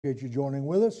Appreciate you joining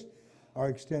with us, our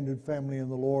extended family in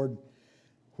the Lord,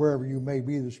 wherever you may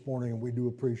be this morning, and we do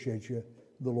appreciate you.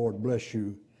 The Lord bless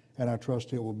you, and I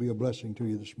trust it will be a blessing to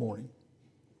you this morning.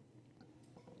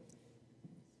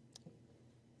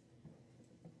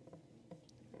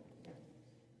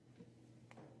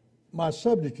 My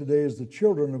subject today is the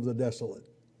children of the desolate.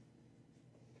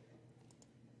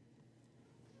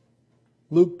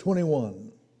 Luke 21.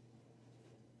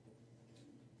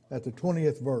 At the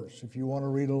 20th verse, if you want to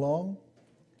read along.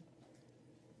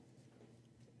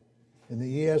 In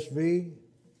the ESV,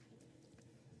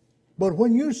 but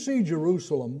when you see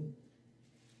Jerusalem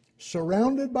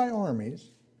surrounded by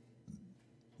armies,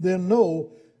 then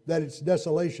know that its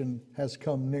desolation has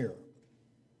come near.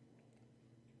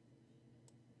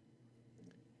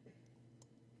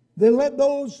 Then let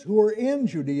those who are in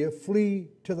Judea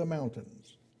flee to the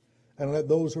mountains, and let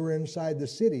those who are inside the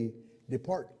city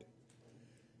depart.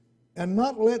 And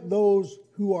not let those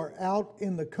who are out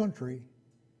in the country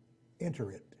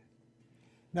enter it.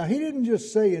 Now, he didn't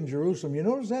just say in Jerusalem. You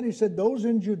notice that? He said those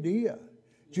in Judea.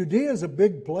 Judea is a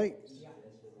big place.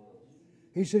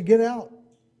 He said, get out.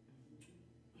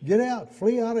 Get out.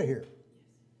 Flee out of here.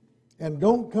 And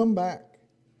don't come back.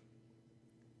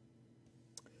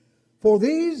 For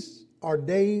these are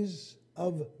days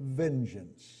of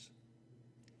vengeance,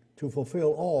 to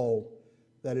fulfill all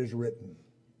that is written.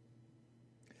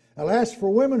 Alas, for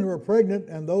women who are pregnant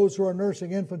and those who are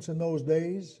nursing infants in those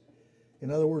days, in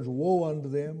other words, woe unto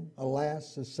them,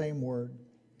 alas, the same word.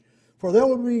 For there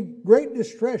will be great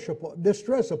distress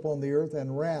upon the earth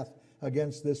and wrath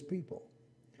against this people.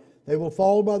 They will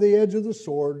fall by the edge of the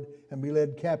sword and be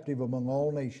led captive among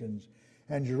all nations.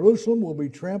 And Jerusalem will be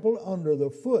trampled under the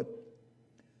foot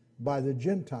by the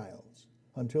Gentiles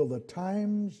until the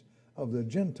times of the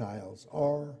Gentiles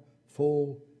are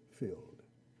fulfilled.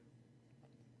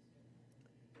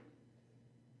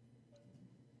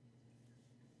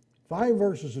 5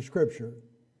 verses of Scripture.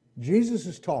 Jesus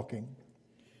is talking.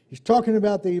 He's talking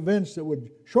about the events that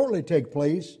would shortly take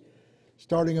place,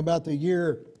 starting about the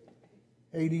year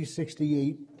AD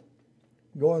 68,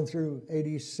 going through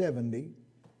AD 70,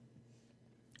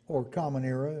 or Common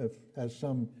Era, if as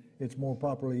some it's more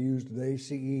popularly used today,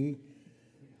 CE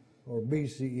or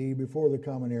BCE, before the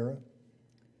Common Era.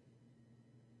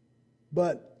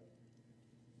 But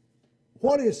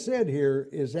what is said here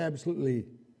is absolutely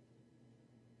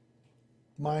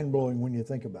mind-blowing when you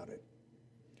think about it.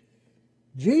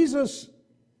 Jesus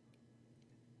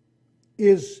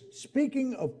is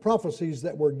speaking of prophecies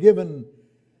that were given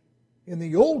in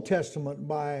the Old Testament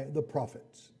by the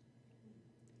prophets,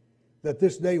 that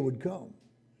this day would come.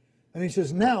 And he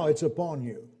says, now it's upon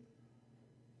you.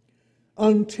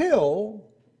 Until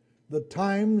the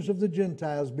times of the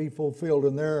Gentiles be fulfilled.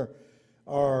 And there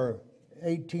are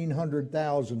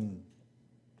 1,800,000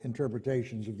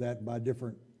 interpretations of that by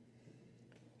different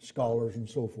scholars and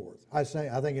so forth. I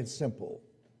think it's simple.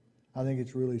 I think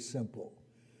it's really simple.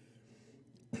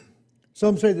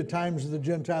 Some say the times of the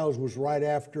Gentiles was right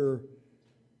after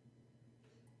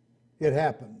it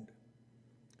happened.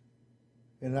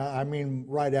 And I mean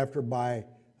right after, by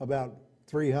about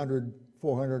 300,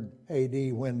 400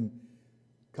 AD, when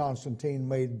Constantine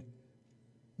made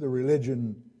the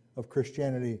religion of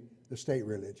Christianity the state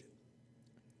religion.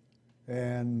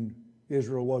 And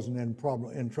Israel wasn't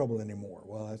in trouble anymore.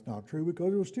 Well, that's not true,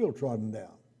 because it was still trodden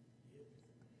down.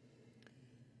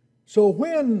 So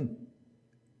when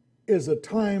is the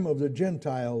time of the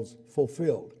Gentiles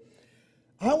fulfilled?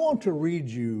 I want to read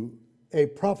you a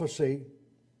prophecy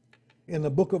in the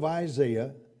book of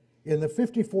Isaiah, in the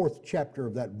 54th chapter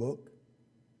of that book.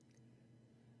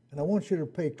 And I want you to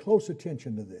pay close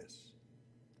attention to this.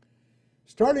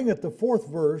 Starting at the 4th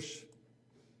verse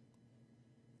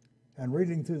and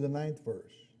reading through the 9th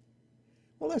verse.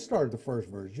 Well, let's start at the 1st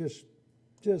verse,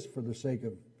 just for the sake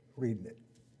of reading it.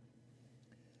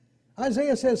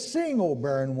 Isaiah says, sing, O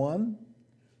barren one,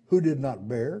 who did not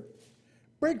bear.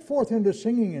 Break forth into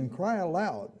singing and cry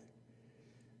aloud.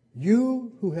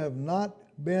 You who have not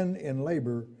been in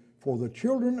labor, for the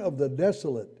children of the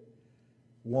desolate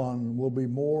one will be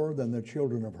more than the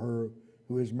children of her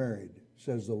who is married,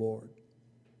 says the Lord.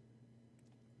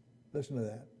 Listen to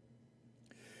that.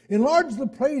 Enlarge the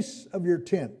place of your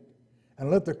tent, and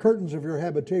let the curtains of your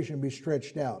habitation be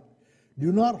stretched out.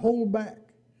 Do not hold back.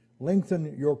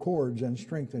 Lengthen your cords and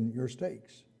strengthen your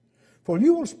stakes. For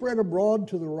you will spread abroad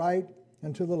to the right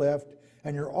and to the left,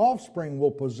 and your offspring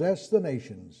will possess the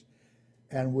nations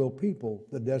and will people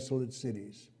the desolate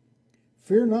cities.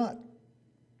 Fear not,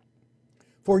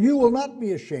 for you will not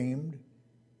be ashamed.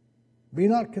 Be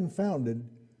not confounded,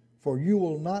 for you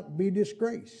will not be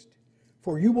disgraced.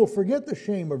 For you will forget the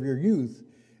shame of your youth,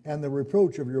 and the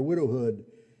reproach of your widowhood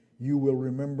you will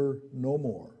remember no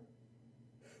more.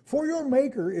 For your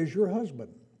Maker is your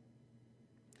husband.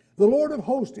 The Lord of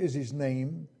hosts is his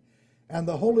name, and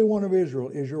the Holy One of Israel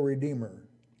is your Redeemer.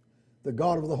 The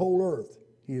God of the whole earth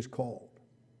he is called.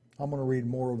 I'm going to read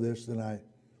more of this than I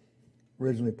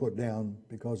originally put down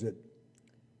because it,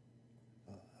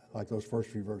 like those first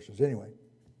few verses. Anyway.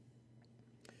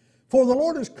 For the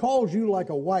Lord has called you like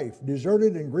a wife,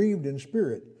 deserted and grieved in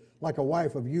spirit, like a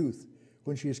wife of youth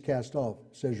when she is cast off,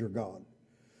 says your God.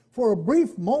 For a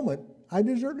brief moment I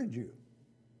deserted you,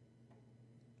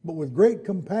 but with great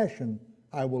compassion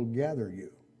I will gather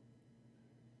you.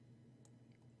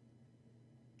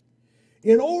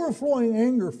 In overflowing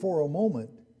anger for a moment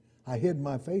I hid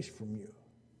my face from you,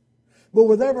 but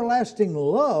with everlasting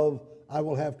love I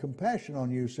will have compassion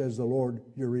on you, says the Lord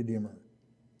your Redeemer.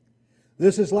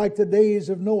 This is like the days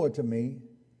of Noah to me,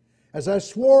 as I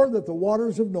swore that the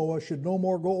waters of Noah should no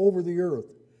more go over the earth.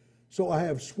 So I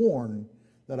have sworn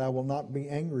that I will not be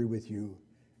angry with you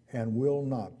and will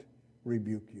not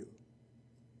rebuke you.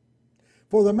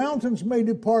 For the mountains may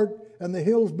depart and the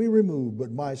hills be removed,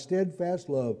 but my steadfast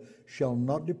love shall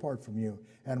not depart from you,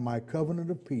 and my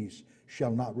covenant of peace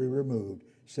shall not be removed,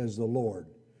 says the Lord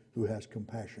who has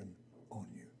compassion on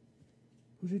you.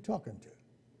 Who's he talking to?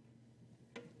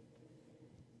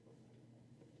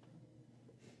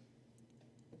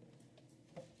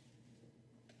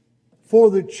 For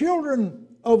the children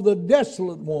of the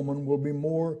desolate woman will be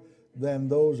more than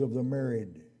those of the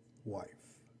married wife.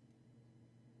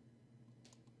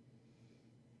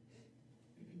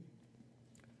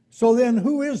 So then,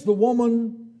 who is the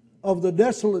woman of the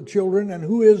desolate children and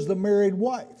who is the married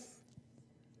wife?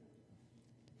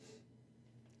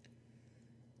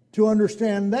 To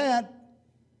understand that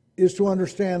is to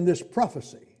understand this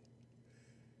prophecy.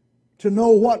 To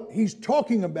know what he's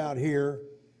talking about here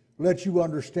lets you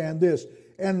understand this.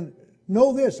 And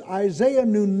know this, Isaiah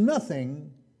knew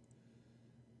nothing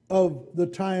of the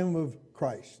time of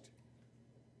Christ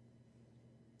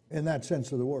in that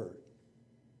sense of the word.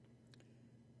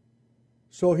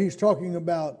 So he's talking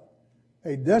about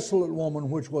a desolate woman,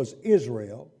 which was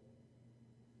Israel,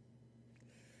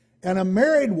 and a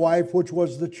married wife, which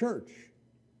was the church,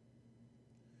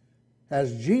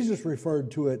 as Jesus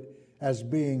referred to it as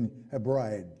being a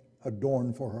bride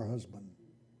adorned for her husband.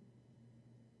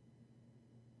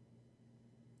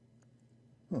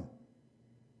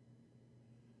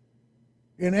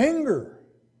 In anger,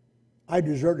 I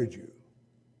deserted you.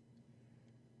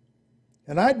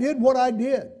 And I did what I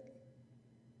did.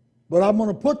 But I'm going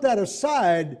to put that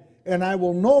aside, and I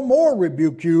will no more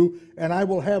rebuke you, and I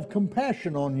will have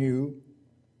compassion on you.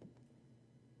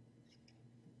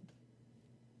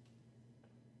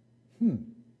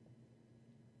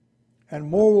 And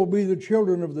more will be the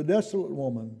children of the desolate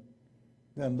woman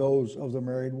than those of the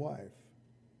married wife.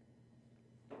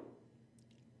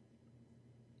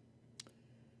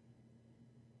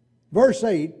 Verse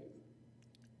 8,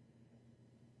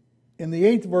 in the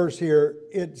 8th verse here,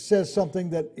 it says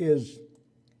something that is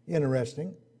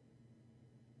interesting.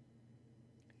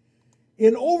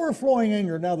 In overflowing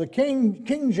anger, now the King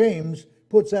James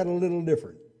puts that a little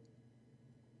different.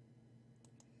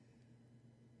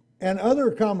 And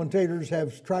other commentators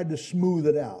have tried to smooth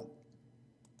it out.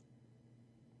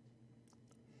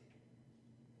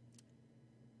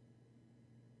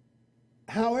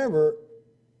 However,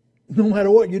 no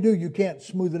matter what you do, you can't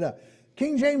smooth it out.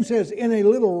 King James says, in a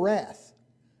little wrath,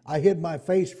 I hid my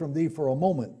face from thee for a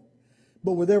moment,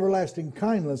 but with everlasting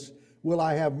kindness will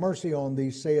I have mercy on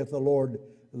thee, saith the Lord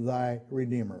thy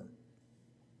Redeemer.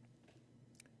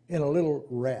 In a little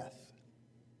wrath.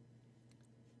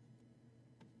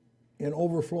 In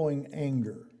overflowing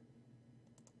anger.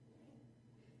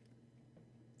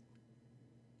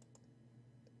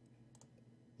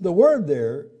 The word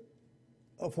there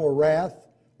for wrath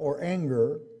or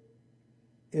anger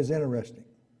is interesting.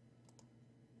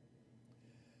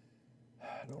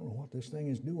 I don't know what this thing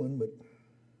is doing, but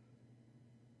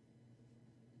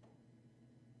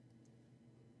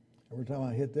every time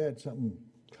I hit that, something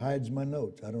hides my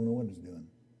notes. I don't know what it's doing.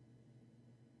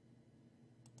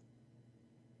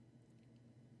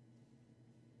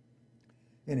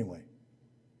 Anyway.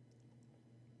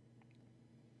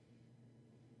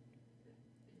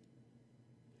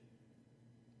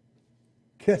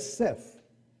 Kesef,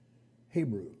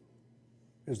 Hebrew,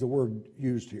 is the word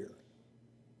used here.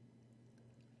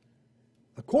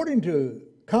 According to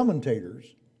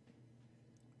commentators,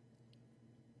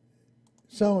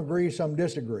 some agree, some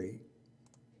disagree.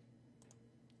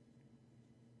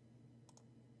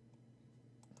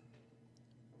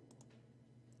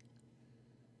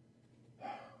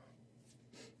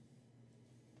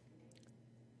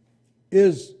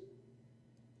 is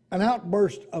an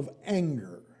outburst of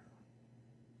anger.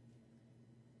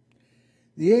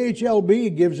 The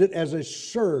AHLB gives it as a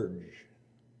surge.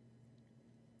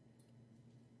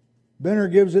 Benner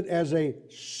gives it as a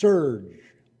surge.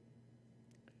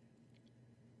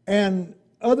 And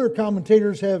other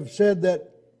commentators have said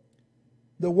that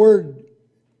the word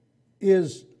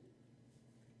is,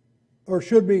 or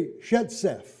should be,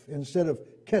 shetsef instead of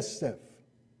kesef,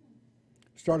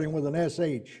 starting with an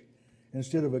SH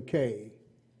instead of a K.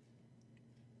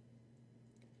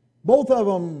 Both of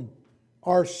them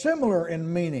are similar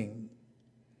in meaning.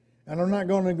 And I'm not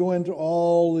going to go into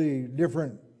all the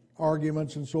different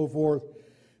arguments and so forth,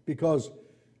 because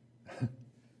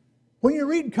when you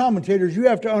read commentators, you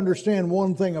have to understand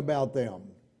one thing about them.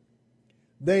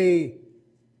 They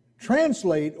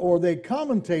translate or they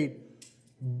commentate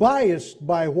biased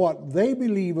by what they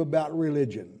believe about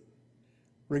religion.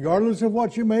 Regardless of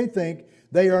what you may think,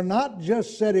 they are not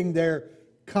just sitting there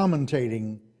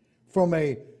commentating from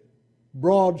a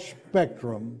broad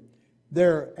spectrum.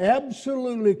 They're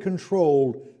absolutely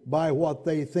controlled by what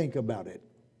they think about it.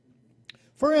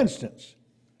 For instance,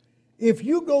 if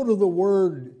you go to the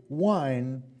word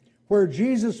wine, where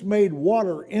Jesus made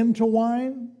water into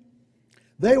wine,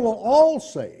 they will all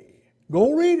say,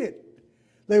 go read it.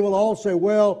 They will all say,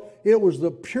 well, it was the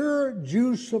pure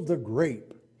juice of the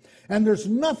grape. And there's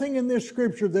nothing in this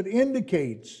scripture that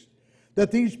indicates that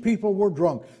these people were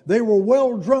drunk. They were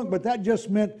well drunk, but that just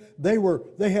meant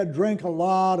they had drank a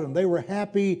lot and they were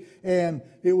happy, and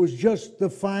it was just the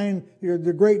fine,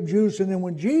 the grape juice. And then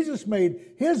when Jesus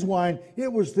made his wine,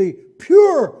 it was the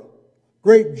pure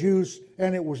grape juice,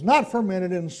 and it was not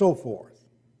fermented and so forth.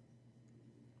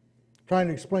 Trying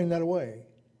to explain that away.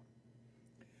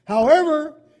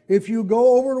 However, if you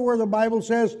go over to where the Bible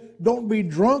says, don't be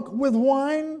drunk with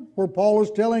wine, where Paul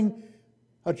is telling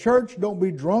a church, don't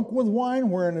be drunk with wine,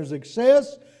 wherein is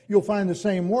excess, you'll find the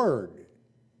same word.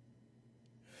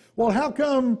 Well, how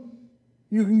come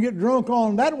you can get drunk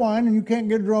on that wine and you can't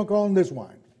get drunk on this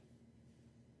wine?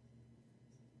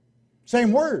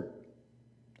 Same word.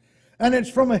 And it's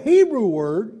from a Hebrew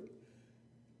word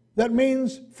that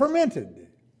means fermented.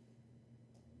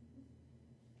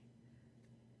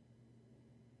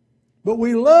 But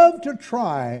we love to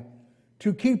try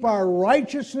to keep our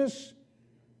righteousness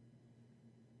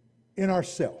in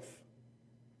ourself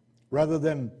rather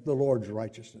than the Lord's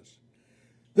righteousness.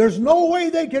 There's no way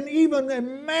they can even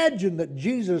imagine that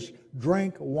Jesus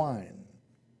drank wine.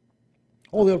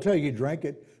 Oh, they'll tell you he drank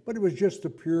it, but it was just the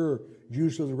pure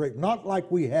juice of the grape, not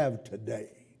like we have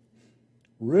today.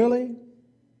 Really?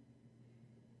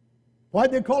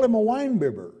 Why'd they call him a wine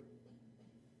bibber?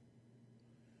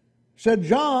 Said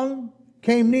John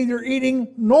came neither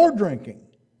eating nor drinking.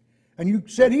 And you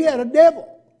said he had a devil.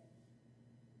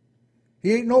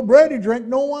 He ate no bread, he drank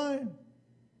no wine.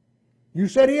 You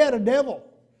said he had a devil.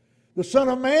 The Son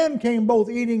of Man came both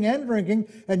eating and drinking,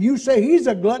 and you say he's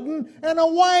a glutton and a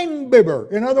wine bibber.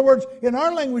 In other words, in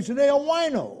our language today, a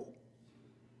wino.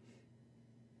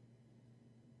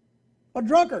 A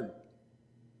drunkard.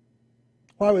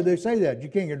 Why would they say that? You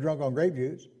can't get drunk on grape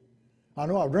juice. I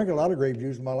know I've drank a lot of grape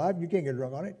juice in my life. You can't get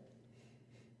drunk on it.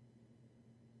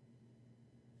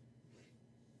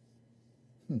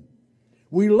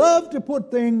 We love to put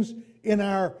things in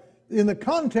the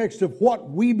context of what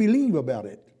we believe about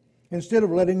it, instead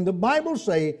of letting the Bible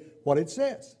say what it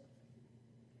says.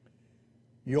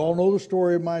 You all know the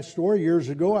story of my story. Years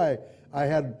ago, I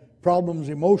had problems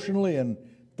emotionally and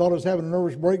thought I was having a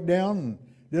nervous breakdown and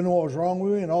didn't know what was wrong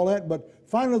with me and all that. But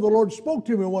finally the Lord spoke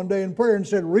to me one day in prayer and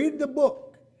said, read the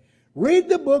book. Read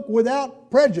the book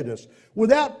without prejudice,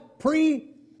 without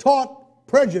pre-taught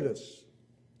prejudice.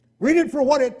 Read it for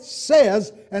what it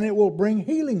says, and it will bring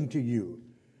healing to you.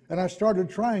 And I started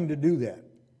trying to do that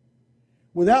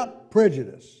without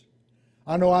prejudice.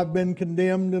 I know I've been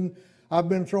condemned and I've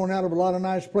been thrown out of a lot of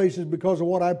nice places because of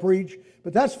what I preach,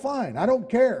 but that's fine. I don't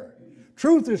care.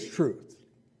 Truth is truth.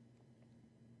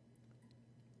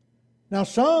 Now,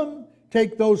 some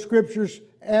take those scriptures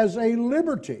as a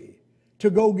liberty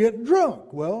to go get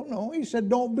drunk. Well, no, he said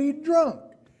don't be drunk.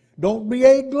 Don't be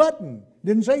a glutton.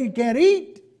 Didn't say you can't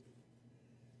eat.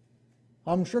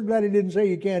 I'm sure glad he didn't say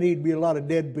you can't eat. Be a lot of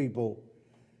dead people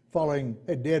following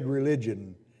a dead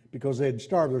religion because they'd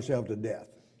starve themselves to death.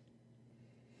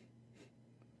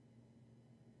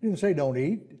 He didn't say don't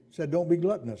eat. He said don't be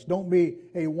gluttonous. Don't be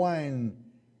a wine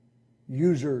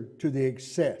user to the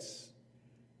excess.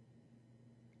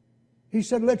 He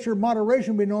said let your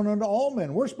moderation be known unto all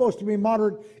men. We're supposed to be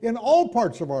moderate in all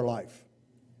parts of our life.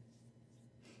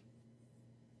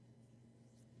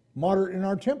 Moderate in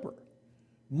our temper.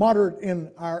 moderate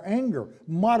in our anger,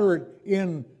 moderate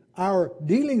in our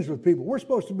dealings with people. We're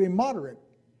supposed to be moderate.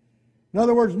 In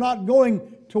other words, not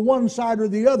going to one side or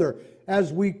the other.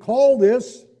 As we call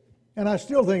this, and I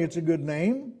still think it's a good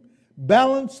name,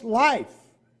 balanced life.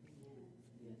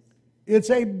 It's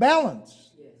a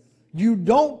balance. You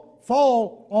don't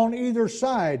fall on either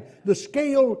side. The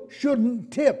scale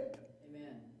shouldn't tip.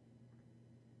 Amen.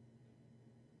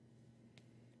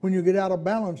 When you get out of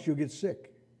balance, you'll get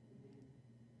sick.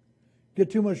 Get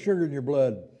too much sugar in your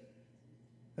blood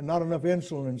and not enough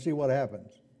insulin and see what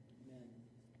happens. Amen.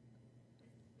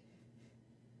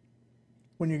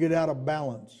 When you get out of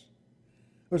balance.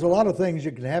 There's a lot of things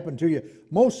that can happen to you.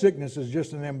 Most sickness is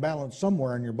just an imbalance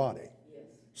somewhere in your body. Yes.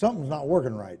 Something's not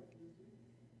working right.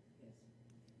 Yes.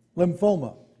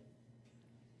 Lymphoma.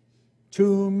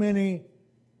 Too many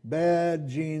bad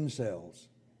gene cells.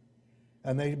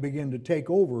 And they begin to take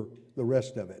over the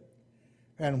rest of it.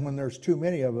 And when there's too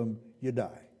many of them, you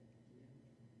die.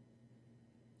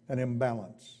 An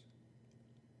imbalance.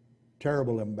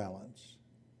 Terrible imbalance.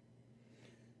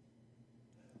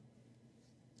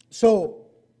 So,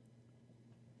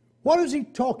 what is he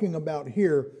talking about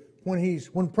here when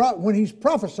he's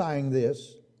prophesying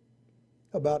this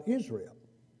about Israel?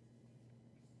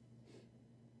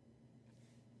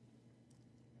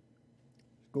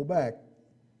 Go back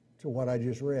to what I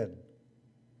just read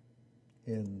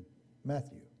in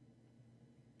Matthew.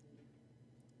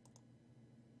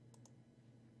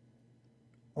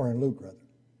 Or in Luke, rather.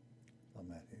 Not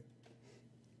Matthew.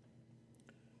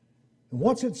 And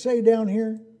what's it say down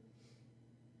here?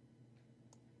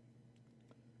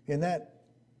 In that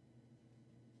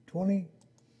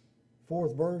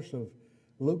 24th verse of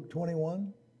Luke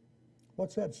 21,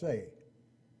 what's that say?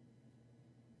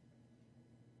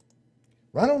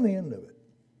 Right on the end of it.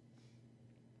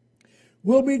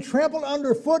 Will be trampled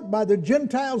underfoot by the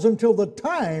Gentiles until the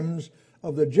times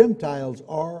of the Gentiles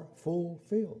are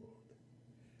fulfilled.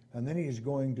 And then he's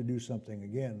going to do something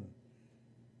again,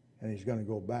 and he's going to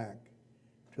go back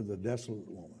to the desolate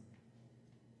woman.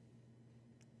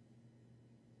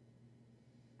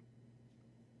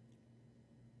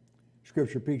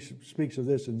 Scripture speaks of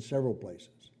this in several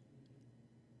places.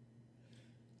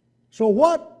 So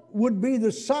what would be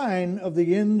the sign of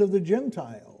the end of the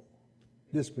Gentile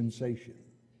dispensation?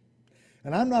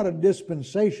 And I'm not a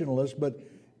dispensationalist, but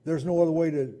there's no other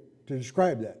way to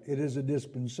describe that. It is a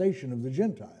dispensation of the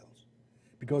Gentiles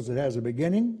because it has a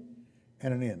beginning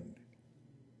and an end.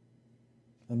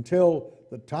 Until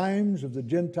the times of the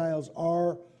Gentiles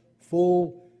are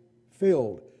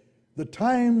fulfilled. The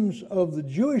times of the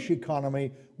Jewish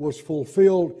economy was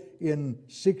fulfilled in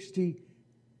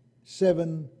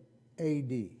 67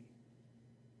 A.D.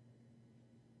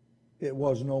 It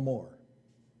was no more.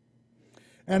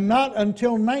 And not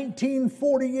until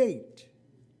 1948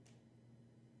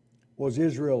 was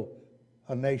Israel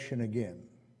a nation again.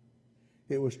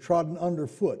 It was trodden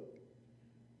underfoot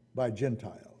by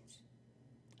Gentiles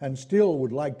and still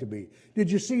would like to be.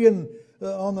 Did you see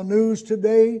on the news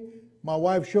today? My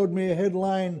wife showed me a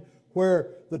headline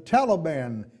where the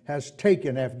Taliban has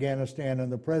taken Afghanistan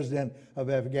and the president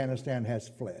of Afghanistan has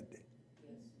fled.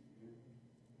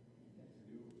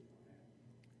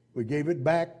 We gave it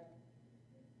back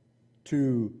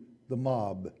to the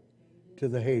mob, to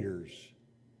the haters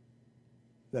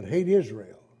that hate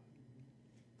Israel,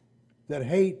 that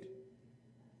hate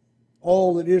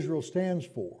all that Israel stands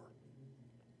for.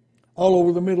 All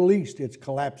over the Middle East, it's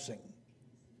collapsing.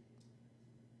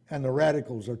 And the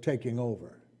radicals are taking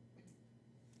over.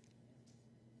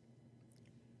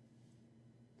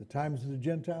 The times of the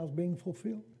Gentiles being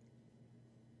fulfilled.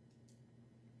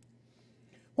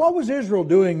 What was Israel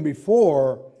doing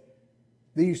before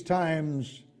these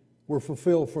times were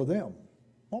fulfilled for them?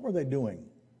 What were they doing?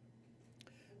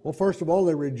 Well, first of all,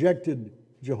 they rejected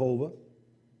Jehovah.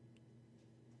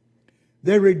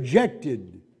 They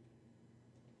rejected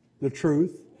the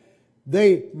truth.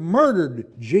 They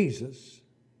murdered Jesus.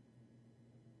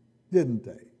 Didn't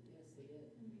they? Yes, they did.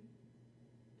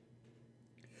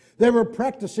 They were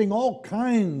practicing all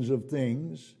kinds of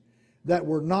things that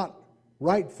were not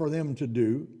right for them to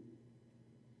do.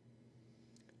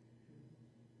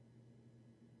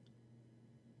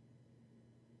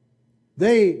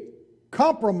 They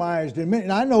compromised in many.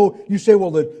 And I know you say,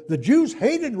 well, the Jews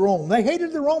hated Rome. They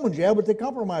hated the Romans, yeah, but they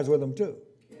compromised with them too.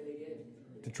 Yeah, they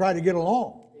did. To try to get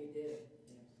along. They did.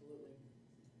 Absolutely.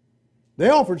 They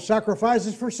offered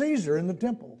sacrifices for Caesar in the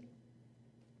temple.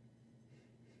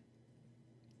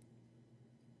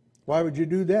 Why would you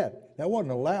do that? That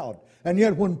wasn't allowed. And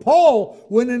yet when Paul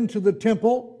went into the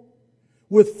temple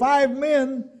with 5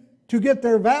 men to get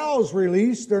their vows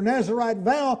released, their Nazirite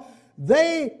vow,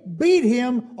 they beat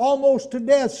him almost to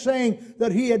death, saying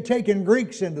that he had taken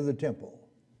Greeks into the temple.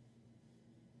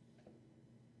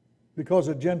 Because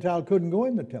a Gentile couldn't go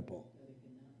in the temple.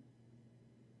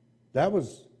 That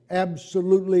was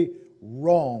absolutely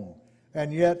wrong.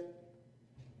 And yet,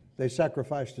 they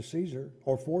sacrificed to Caesar,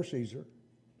 or for Caesar.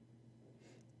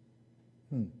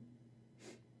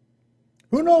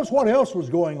 Who knows what else was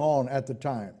going on at the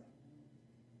time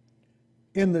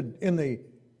in the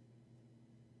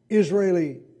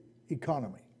Israeli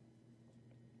economy?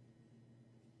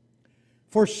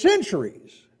 For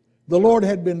centuries, the Lord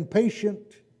had been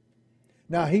patient.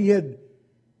 Now, He had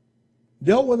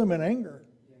dealt with them in anger.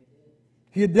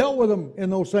 He had dealt with them in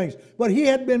those things. But He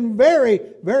had been very,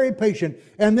 very patient.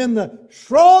 And then the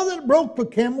straw that broke the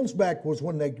camel's back was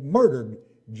when they murdered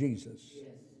Jesus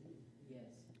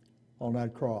on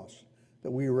that cross that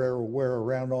we wear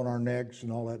around on our necks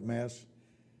and all that mess.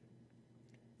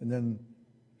 And then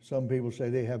some people say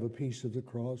they have a piece of the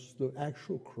cross, the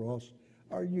actual cross.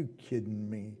 Are you kidding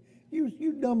me?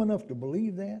 You dumb enough to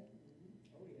believe that?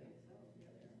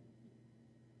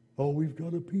 Oh, we've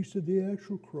got a piece of the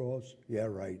actual cross. Yeah,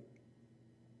 right.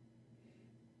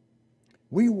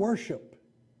 We worship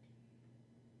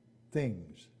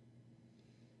things.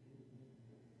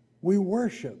 We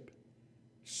worship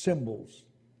symbols.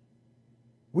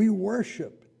 We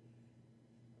worship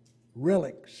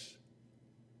relics.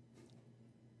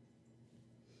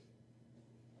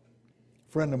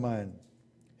 Friend of mine,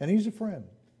 and he's a friend,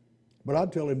 but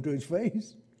I'd tell him to his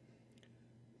face,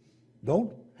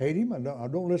 don't hate him, I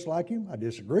don't dislike him, I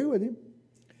disagree with him.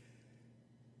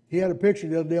 He had a picture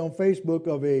the other day on Facebook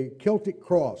of a Celtic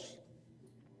cross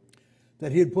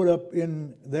that he had put up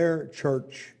in their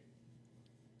church.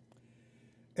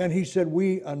 And he said,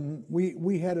 we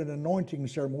had an anointing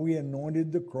ceremony. We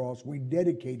anointed the cross. We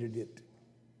dedicated it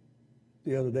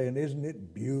the other day. And isn't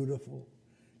it beautiful?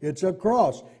 It's a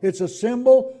cross. It's a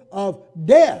symbol of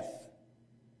death.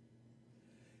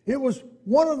 It was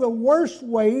one of the worst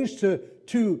ways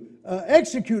to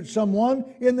execute someone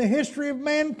in the history of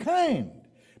mankind,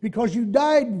 because you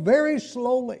died very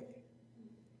slowly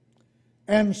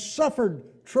and suffered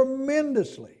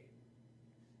tremendously.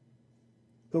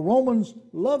 The Romans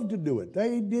loved to do it.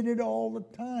 They did it all the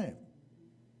time.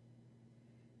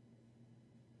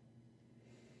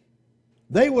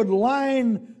 They would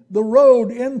line the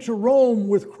road into Rome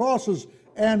with crosses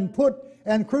and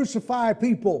crucify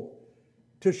people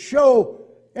to show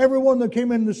everyone that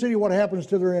came into the city what happens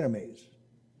to their enemies.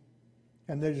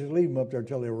 And they just leave them up there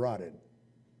until they're rotted.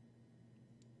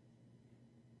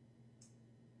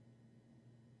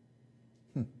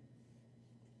 And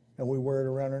we wear it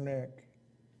around our neck.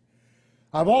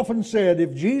 I've often said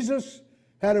if Jesus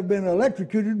had have been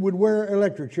electrocuted, we'd wear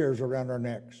electric chairs around our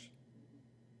necks.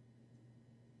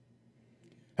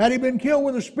 Had he been killed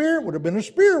with a spear, it would have been a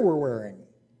spear we're wearing.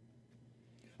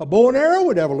 A bow and arrow,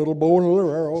 we'd have a little bow and a little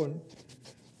arrow and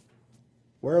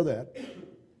wear that.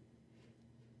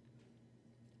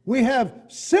 We have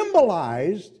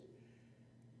symbolized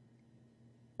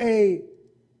an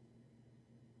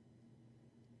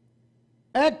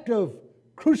act of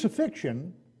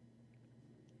crucifixion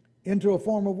into a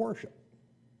form of worship.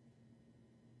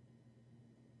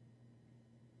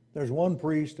 There's one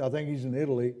priest, I think he's in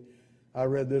Italy. I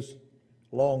read this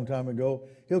a long time ago.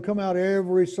 He'll come out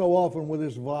every so often with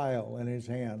this vial in his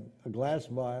hand, a glass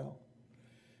vial,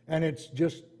 and it's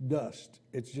just dust.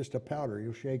 It's just a powder.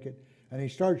 He'll shake it, and he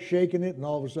starts shaking it, and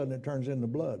all of a sudden it turns into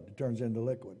blood. It turns into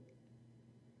liquid.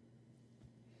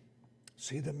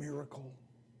 See the miracle?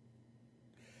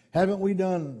 Haven't we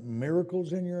done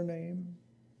miracles in your name?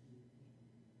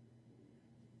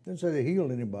 Didn't say they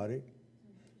healed anybody.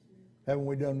 Haven't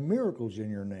we done miracles in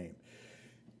your name?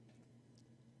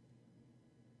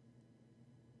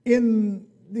 In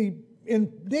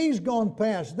days gone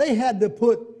past, they had to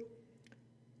put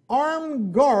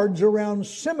armed guards around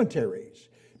cemeteries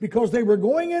because they were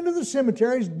going into the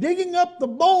cemeteries, digging up the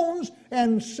bones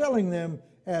and selling them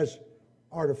as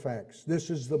artifacts.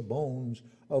 This is the bones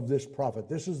of this prophet.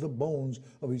 This is the bones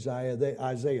of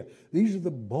Isaiah. These are the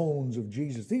bones of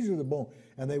Jesus. These are the bones.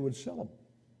 And they would sell them.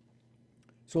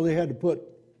 So they had to put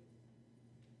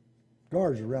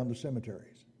guards around the cemeteries.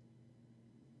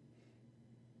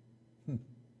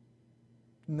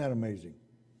 Isn't that amazing?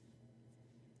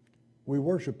 We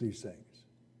worship these things.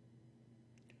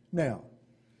 Now,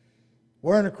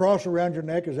 wearing a cross around your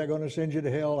neck, is that going to send you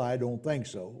to hell? I don't think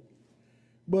so.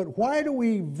 But why do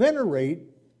we venerate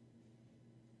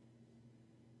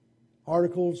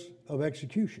articles of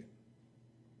execution?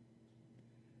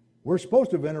 We're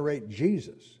supposed to venerate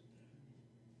Jesus,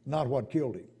 not what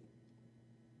killed him.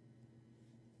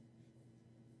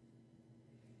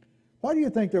 Why do you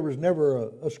think there was never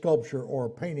a sculpture or a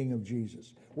painting of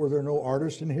Jesus? Were there no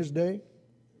artists in his day?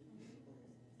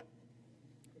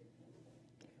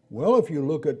 Well, if you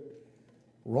look at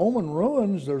Roman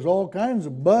ruins, there's all kinds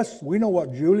of busts. We know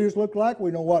what Julius looked like.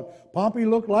 We know what Pompey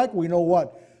looked like. We know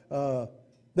what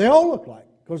they all look like,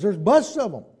 because there's busts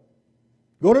of them.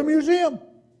 Go to a museum.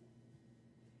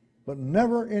 But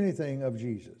never anything of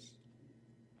Jesus.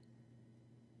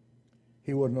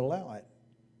 He wouldn't allow it.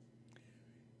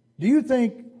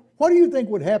 What do you think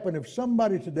would happen if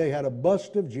somebody today had a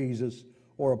bust of Jesus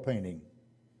or a painting?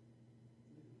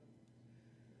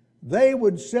 They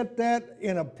would set that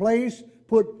in a place,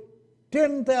 put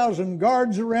 10,000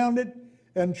 guards around it,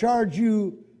 and charge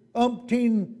you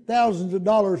umpteen thousands of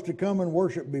dollars to come and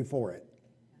worship before it.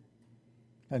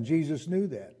 And Jesus knew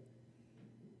that.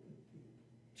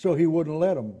 So he wouldn't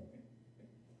let them.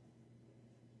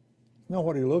 Not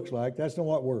what he looks like. That's not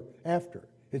what we're after.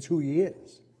 It's who he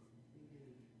is.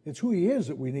 It's who he is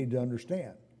that we need to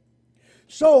understand.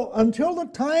 So until the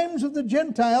times of the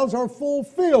Gentiles are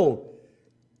fulfilled.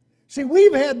 See,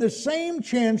 we've had the same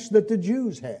chance that the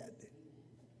Jews had.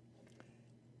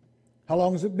 How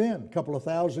long has it been? A couple of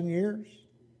thousand years?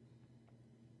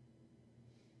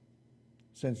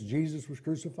 Since Jesus was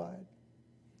crucified?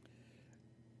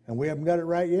 And we haven't got it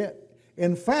right yet.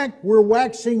 In fact, we're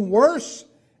waxing worse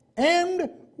and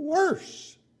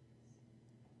worse.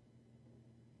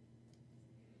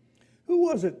 Who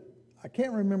was it? I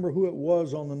can't remember who it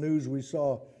was on the news we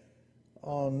saw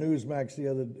on Newsmax the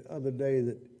other day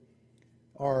that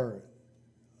are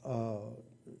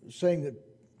saying that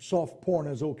soft porn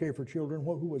is okay for children.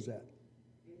 Who was that?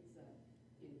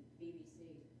 It's in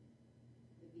BBC.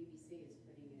 The BBC is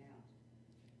putting it out.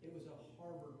 It was a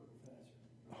Harvard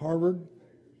professor. Harvard?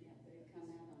 Yeah, but it come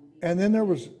out on BBC. And then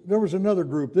there was another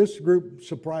group. This group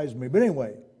surprised me. But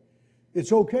anyway,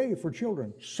 it's okay for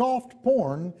children. Soft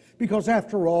porn, because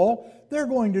after all, they're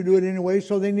going to do it anyway,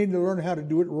 so they need to learn how to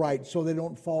do it right so they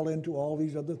don't fall into all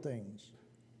these other things.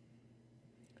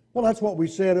 Well, that's what we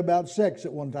said about sex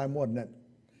at one time, wasn't it?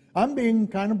 I'm being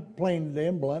kind of plain today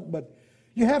and blunt, but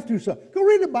you have to. Go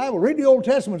read the Bible. Read the Old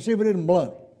Testament, see if it isn't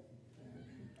blunt.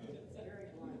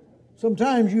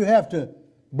 Sometimes you have to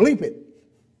bleep it.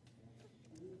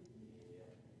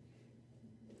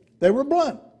 They were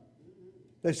blunt.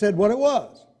 They said what it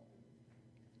was.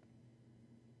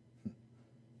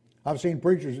 I've seen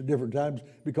preachers at different times,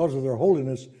 because of their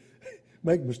holiness,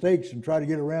 make mistakes and try to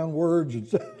get around words and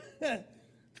stuff.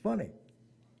 It's funny.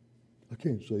 I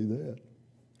can't say that.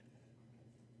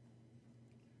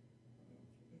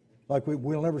 Like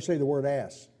we'll never say the word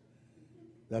ass.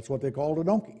 That's what they called a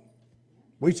donkey.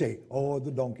 We say, oh, the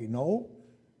donkey. No,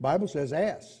 the Bible says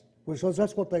ass. So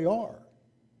that's what they are.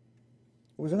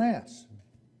 It was an ass.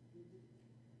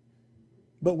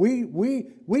 But we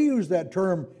use that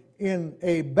term in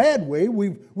a bad way.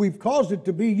 We've caused it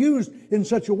to be used in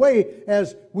such a way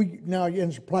as now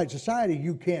in polite society,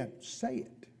 you can't say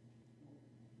it.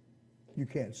 You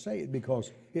can't say it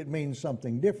because it means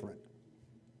something different.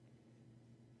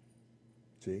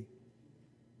 See?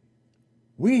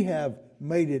 We have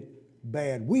made it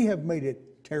bad. We have made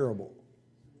it terrible.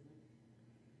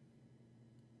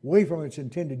 Away from its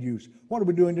intended use. What are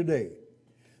we doing today?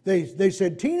 They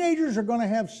said teenagers are going to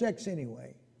have sex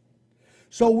anyway.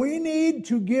 So we need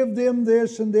to give them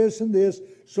this and this and this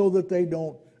so that they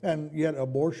don't. And yet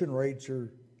abortion rates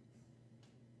are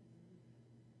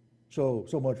so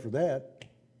much for that.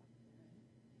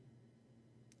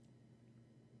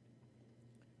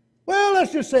 Well,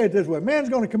 let's just say it this way. Man's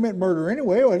going to commit murder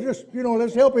anyway. Well,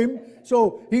 let's help him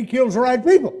so he kills the right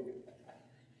people.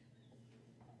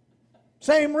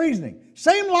 Same reasoning.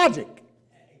 Same logic.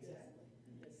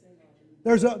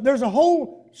 There's a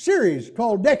whole series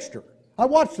called Dexter. I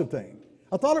watched the thing.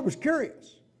 I thought it was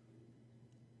curious.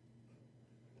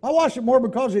 I watched it more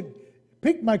because it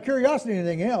piqued my curiosity than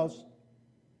anything else.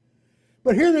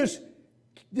 But here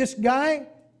this guy,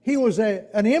 he was an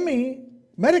ME,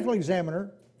 medical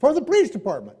examiner, for the police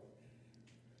department.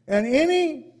 And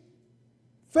any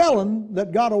felon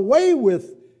that got away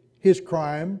with his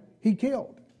crime, he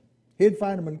killed. He'd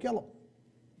find them and kill them.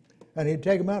 And he'd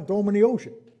take them out and throw them in the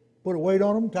ocean. Put a weight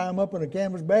on them, tie them up in a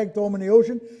canvas bag, throw them in the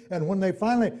ocean. And when they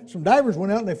finally, some divers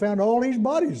went out and they found all these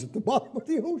bodies at the bottom of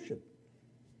the ocean.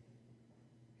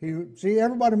 See,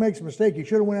 everybody makes a mistake. He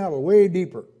should have went out way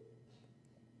deeper.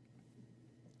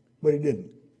 But he didn't.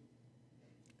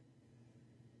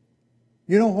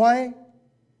 You know why?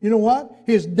 You know what?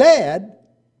 His dad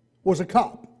was a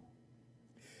cop.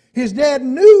 His dad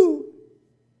knew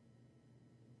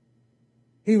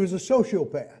he was a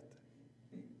sociopath.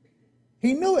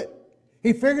 He knew it.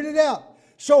 He figured it out.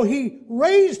 So he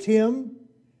raised him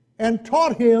and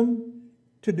taught him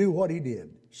to do what he did.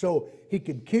 So he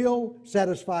could kill,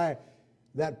 satisfy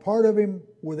that part of him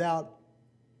without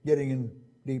getting in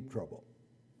deep trouble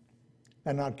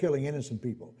and not killing innocent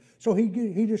people. So he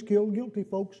just killed guilty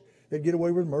folks. They'd get away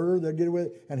with murder, they'd get away,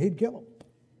 and he'd kill them.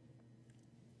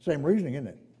 Same reasoning, isn't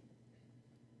it?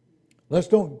 Let's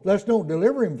don't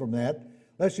deliver him from that.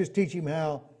 Let's just teach him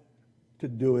how to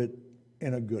do it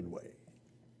in a good way.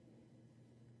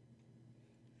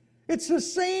 It's the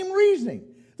same reasoning,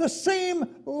 the same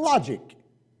logic.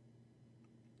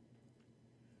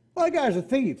 Well, that guy's a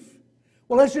thief.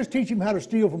 Well, let's just teach him how to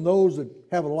steal from those that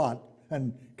have a lot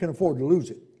and can afford to lose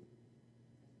it.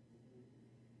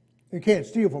 You can't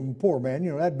steal from a poor man,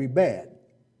 that'd be bad.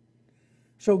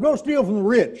 So go steal from the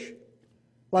rich,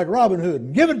 like Robin Hood,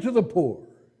 and give it to the poor.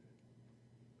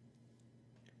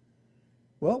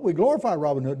 Well, we glorify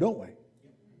Robin Hood, don't we?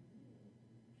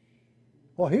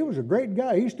 Well, he was a great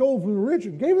guy. He stole from the rich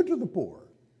and gave it to the poor.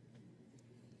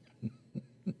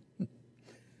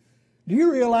 Do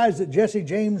you realize that Jesse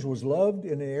James was loved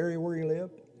in the area where he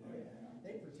lived?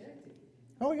 They protected him.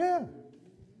 Oh, yeah.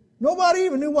 Nobody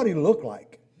even knew what he looked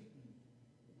like.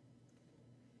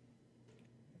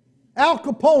 Al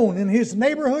Capone, in his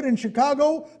neighborhood in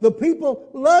Chicago, the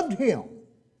people loved him.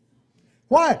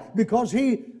 Why? Because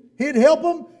he'd help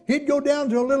them. He'd go down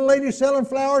to a little lady selling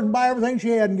flowers and buy everything she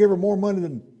had and give her more money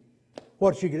than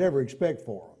what she could ever expect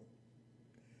for them.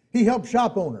 He helped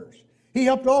shop owners. He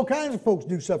helped all kinds of folks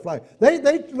do stuff like that.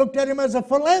 They looked at him as a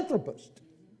philanthropist.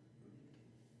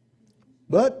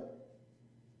 But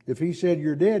if he said,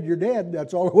 you're dead, you're dead,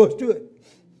 that's all there was to it.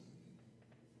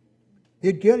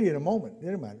 He'd kill you in a moment. It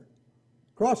didn't matter.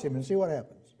 Cross him and see what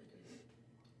happens.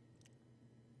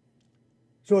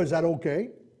 So is that okay?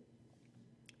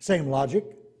 Same logic.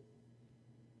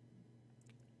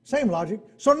 Same logic.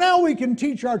 So now we can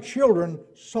teach our children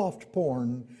soft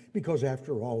porn because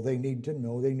after all, they need to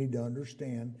know, they need to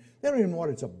understand. They don't even know what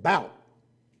it's about.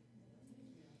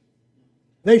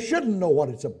 They shouldn't know what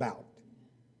it's about.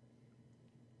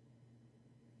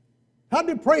 How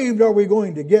depraved are we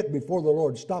going to get before the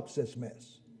Lord stops this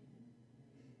mess?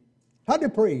 How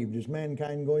depraved is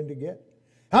mankind going to get?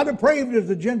 How depraved is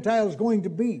the Gentiles going to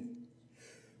be?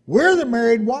 We're the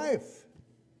married wife.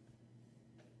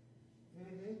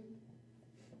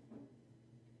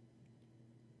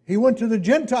 He went to the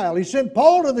Gentile. He sent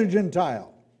Paul to the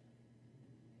Gentile.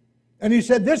 And he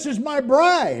said, this is my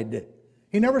bride.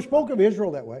 He never spoke of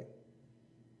Israel that way.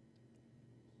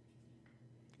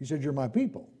 He said, you're my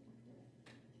people.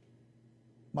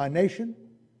 My nation,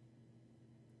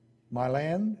 my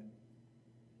land,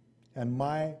 and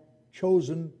my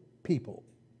chosen people.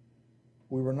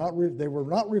 They were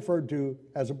not referred to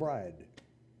as a bride.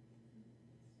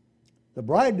 The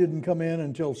bride didn't come in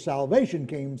until salvation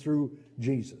came through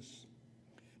Jesus.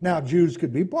 Now, Jews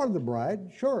could be part of the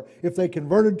bride, sure. If they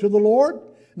converted to the Lord,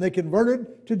 and they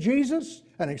converted to Jesus,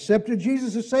 and accepted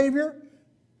Jesus as Savior,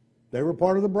 they were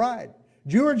part of the bride.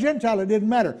 Jew or Gentile, it didn't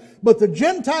matter. But the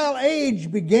Gentile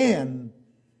age began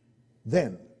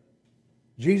then.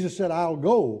 Jesus said, I'll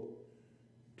go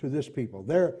to this people.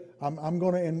 I'm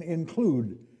going to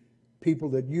include people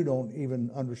that you don't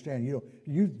even understand.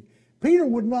 Peter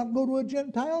would not go to a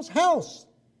Gentile's house.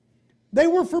 They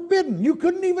were forbidden. You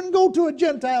couldn't even go to a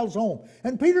Gentile's home.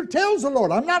 And Peter tells the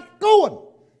Lord, I'm not going.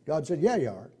 God said, yeah, you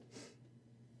are.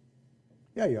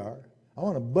 Yeah, you are. I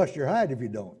want to bust your hide if you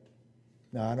don't.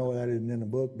 Now, I know that isn't in the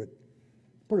book, but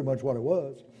pretty much what it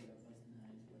was.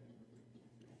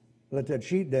 Let that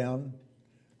sheet down.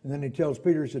 And then he tells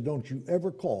Peter, he said, don't you ever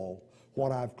call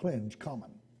what I've cleansed common.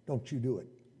 Don't you do it.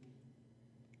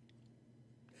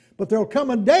 But there'll come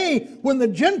a day when the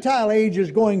Gentile age is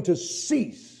going to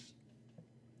cease,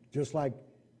 just like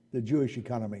the Jewish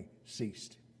economy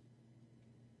ceased.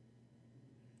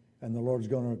 And the Lord's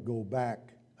going to go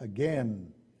back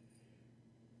again,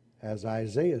 as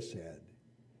Isaiah said,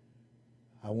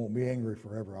 I won't be angry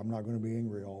forever. I'm not going to be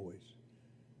angry always.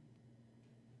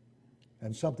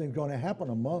 And something's going to happen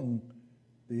among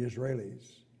the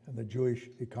Israelis and the Jewish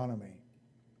economy.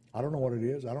 I don't know what it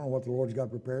is. I don't know what the Lord's got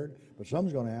prepared, but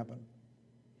something's going to happen.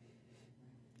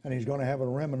 And he's going to have a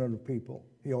remnant of people.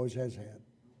 He always has had.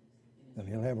 And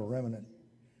he'll have a remnant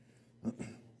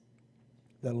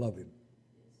that love him.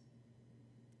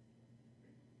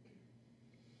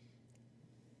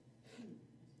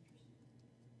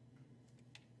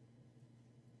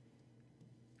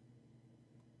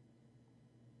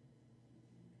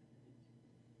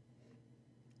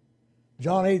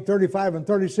 John 8:35 and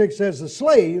 36 says, the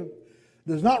slave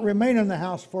does not remain in the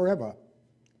house forever.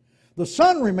 The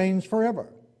son remains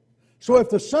forever. So if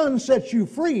the son sets you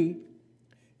free,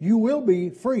 you will be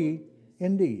free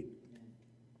indeed.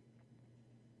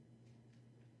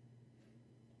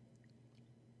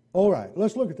 All right,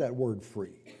 let's look at that word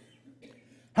free.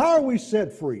 How are we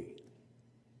set free?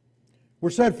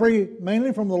 We're set free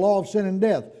mainly from the law of sin and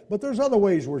death, but there's other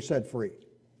ways we're set free.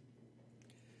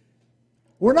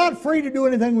 We're not free to do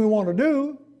anything we want to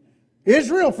do.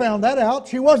 Israel found that out.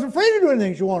 She wasn't free to do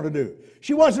anything she wanted to do.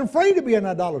 She wasn't free to be an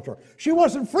idolater. She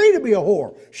wasn't free to be a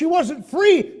whore. She wasn't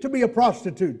free to be a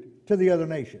prostitute to the other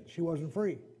nations. She wasn't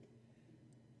free.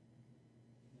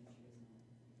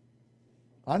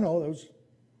 I know,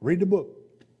 read the book.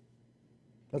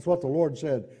 That's what the Lord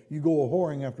said. You go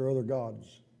a-whoring after other gods.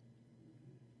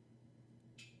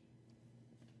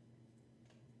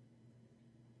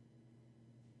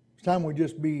 It's time we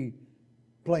just be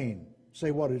plain. Say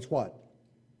what is what.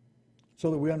 So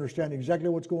that we understand exactly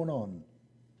what's going on.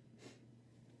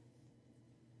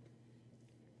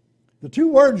 The two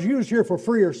words used here for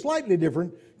free are slightly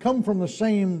different, come from the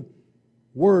same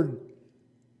word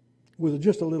with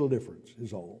just a little difference,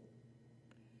 is all.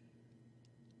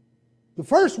 The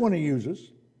first one he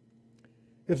uses,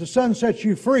 if the Son sets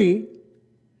you free,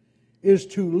 is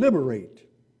to liberate.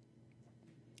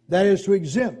 That is to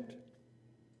exempt,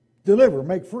 deliver,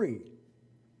 make free.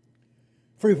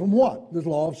 Free from what? The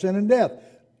law of sin and death.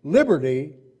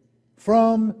 Liberty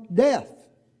from death.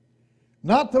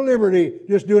 Not the liberty,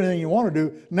 just do anything you want to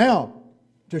do. Now,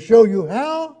 to show you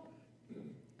how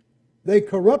they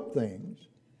corrupt things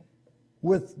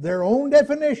with their own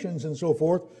definitions and so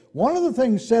forth, one of the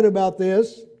things said about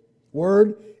this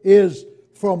word is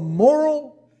from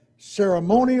moral,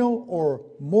 ceremonial, or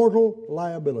mortal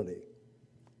liability.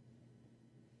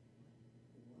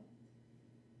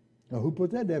 Now, who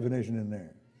put that definition in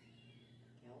there?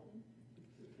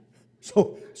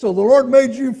 So the Lord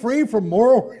made you free from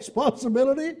moral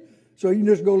responsibility, so you can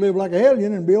just go live like a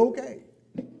hellion and be okay.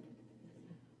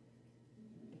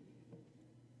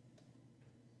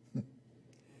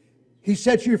 He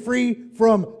sets you free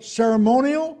from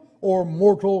ceremonial or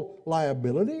mortal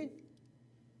liability?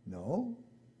 No.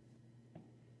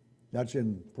 That's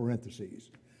in parentheses.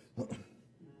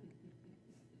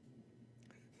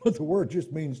 But the word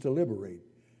just means to liberate,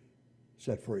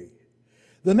 set free.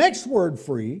 The next word,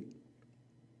 free,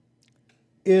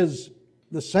 is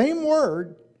the same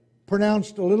word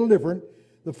pronounced a little different.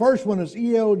 The first one is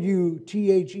E-L-U-T-H-E-R-O-O.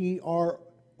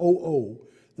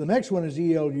 The next one is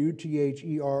E-L-U-T-H-E-R-O-S.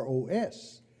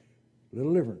 A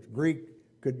little difference. Greek,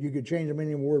 you could change the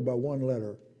meaning of a word by one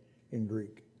letter in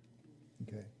Greek.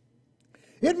 Okay.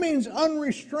 It means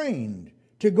unrestrained,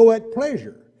 to go at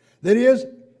pleasure. That is,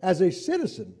 as a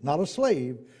citizen, not a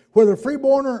slave, whether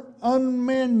freeborn or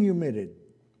unmanumitted.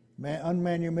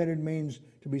 Unmanumitted means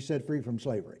to be set free from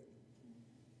slavery.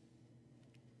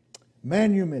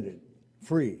 Manumitted,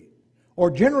 free.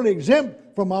 Or generally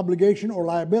exempt from obligation or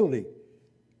liability,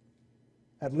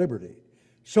 at liberty.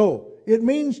 So, it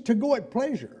means to go at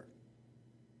pleasure.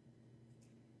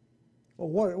 Well,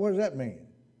 what does that mean?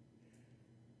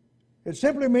 It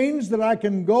simply means that I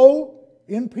can go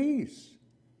in peace.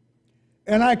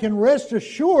 And I can rest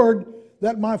assured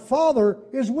that my Father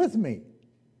is with me.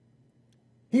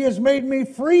 He has made me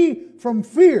free from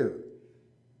fear,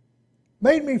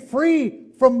 made me free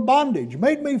from bondage,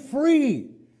 made me free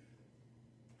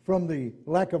from the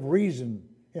lack of reason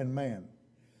in man.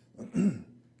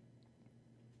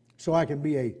 So I can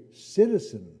be a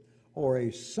citizen or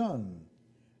a son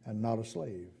and not a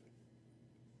slave.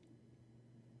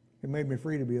 He made me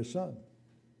free to be a son,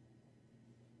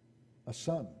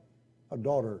 a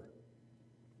daughter,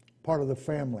 part of the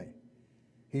family.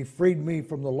 He freed me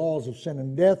from the laws of sin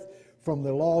and death, from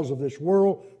the laws of this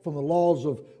world, from the laws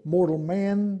of mortal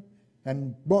man,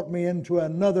 and brought me into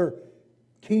another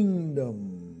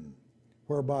kingdom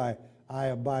whereby I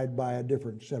abide by a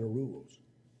different set of rules.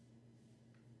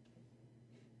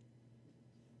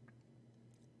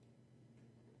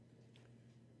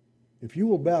 If you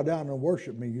will bow down and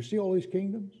worship me, you see all these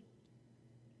kingdoms?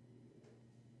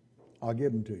 I'll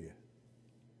give them to you.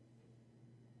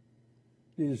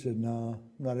 Jesus said, no,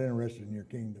 I'm not interested in your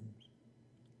kingdoms.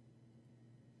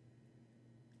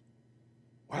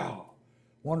 Wow.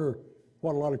 Wonder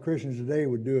what a lot of Christians today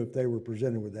would do if they were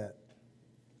presented with that.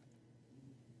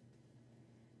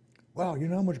 Wow, you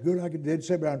know how much good I could do? They'd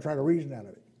say, but I'm trying to reason out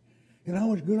of it. You know how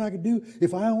much good I could do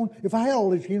if I had all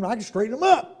these kingdoms, I could straighten them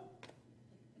up.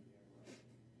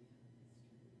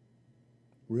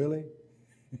 Really?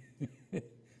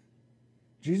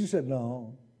 Jesus said,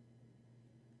 no.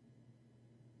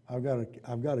 I've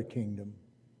got a kingdom.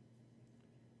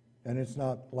 And it's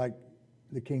not like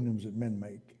the kingdoms that men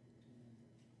make.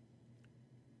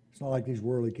 It's not like these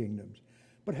worldly kingdoms.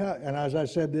 But how, and as I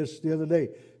said this the other day,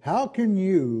 how can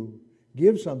you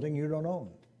give something you don't own?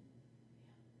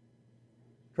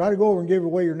 Try to go over and give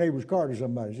away your neighbor's car to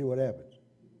somebody, see what happens.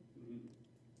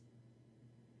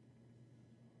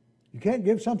 You can't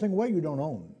give something away you don't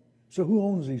own. So who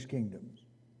owns these kingdoms?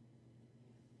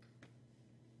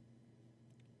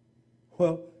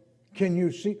 Well, can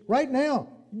you see? Right now,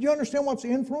 do you understand what's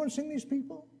influencing these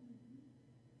people?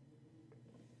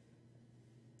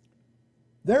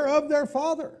 They're of their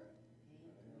father.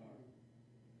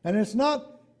 And it's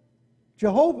not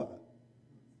Jehovah.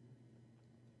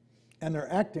 And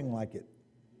they're acting like it.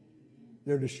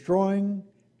 They're destroying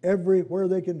everywhere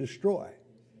they can destroy.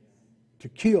 To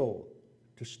kill,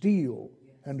 to steal,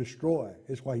 and destroy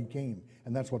is why he came.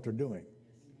 And that's what they're doing.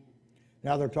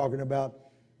 Now they're talking about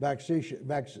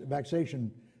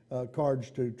vaccination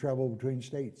cards to travel between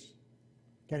states.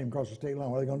 Can't even cross the state line.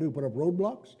 What are they going to do? Put up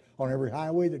roadblocks on every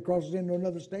highway that crosses into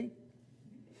another state?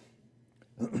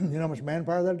 You know how much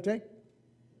manpower that'll take?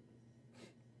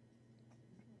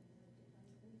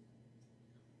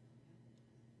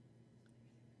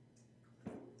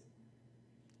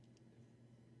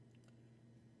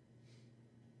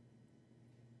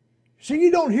 See,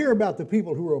 you don't hear about the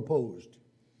people who are opposed,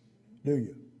 do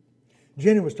you?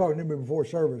 Jenny was talking to me before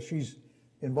service. She's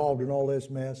involved in all this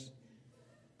mess.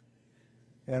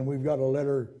 And we've got a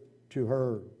letter to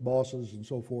her bosses and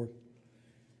so forth.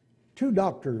 2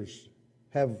 doctors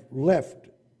have left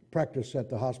practice at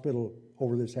the hospital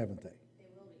over this, haven't they?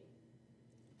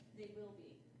 They will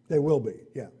be. They will be,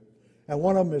 yeah. And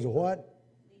one of them is a what?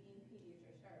 Leading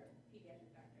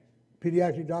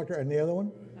pediatric doctor. Pediatric doctor, and the other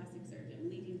one? Plastic surgeon.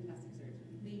 Leading plastic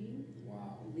surgeon. Leading.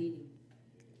 Wow. Leading.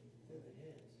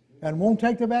 And won't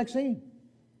take the vaccine.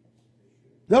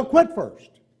 They'll quit first.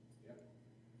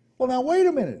 Well, now wait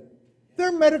a minute.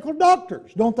 They're medical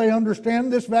doctors. Don't they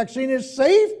understand this vaccine is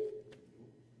safe?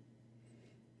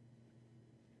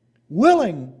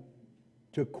 Willing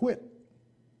to quit.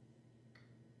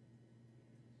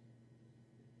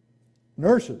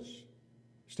 Nurses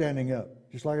standing up.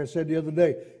 Just like I said the other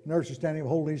day, nurses standing up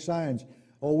holding these signs.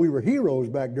 Oh, we were heroes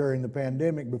back during the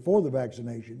pandemic before the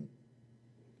vaccination.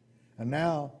 And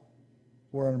now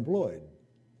we're unemployed.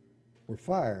 We're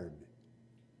fired.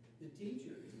 The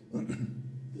teacher,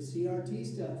 the CRT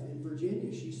stuff in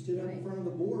Virginia, she stood up in front of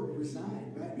the board and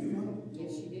resigned right in front of them.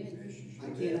 Yes, she did. I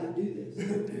cannot do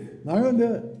this. Not going to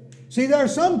do it. See, there are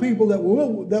some people that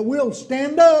will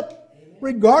stand up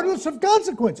regardless of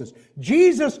consequences.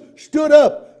 Jesus stood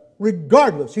up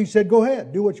regardless. He said, go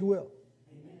ahead, do what you will.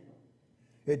 Amen.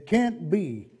 It can't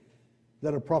be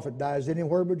that a prophet dies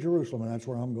anywhere but Jerusalem, and that's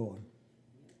where I'm going.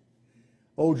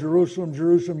 Oh, Jerusalem,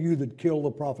 Jerusalem, you that kill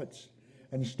the prophets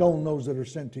and stone those that are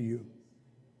sent to you.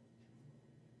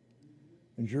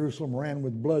 And Jerusalem ran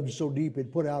with blood so deep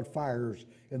it put out fires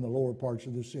in the lower parts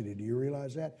of the city. Do you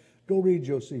realize that? Go read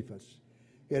Josephus.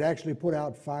 It actually put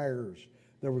out fires.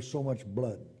 There was so much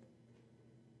blood.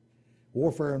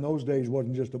 Warfare in those days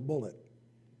wasn't just a bullet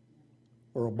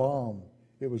or a bomb.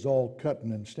 It was all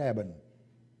cutting and stabbing.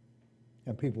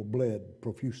 And people bled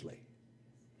profusely.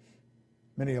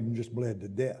 Many of them just bled to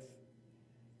death.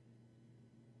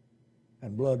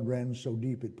 And blood ran so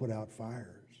deep it put out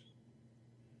fires.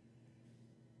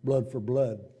 Blood for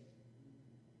blood.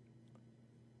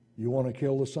 You want to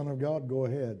kill the Son of God? Go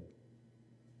ahead.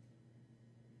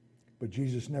 But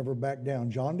Jesus never backed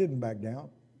down. John didn't back down.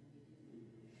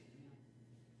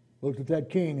 Looked at that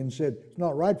king and said, it's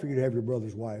not right for you to have your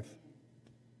brother's wife.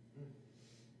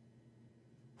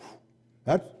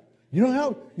 You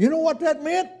know what that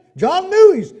meant? John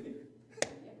knew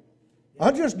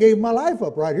I just gave my life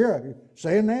up right here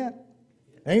saying that.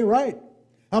 Ain't right.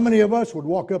 How many of us would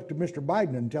walk up to Mr.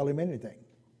 Biden and tell him anything?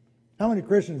 How many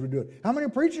Christians would do it? How many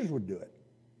preachers would do it?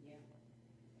 Yeah.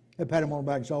 They pat him on the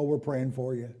back and say, oh, we're praying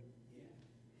for you.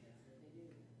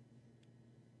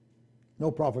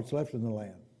 No prophets left in the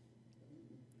land.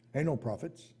 Ain't no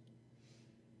prophets.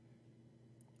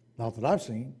 Not that I've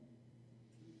seen.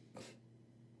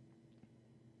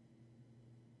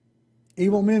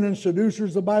 Evil men and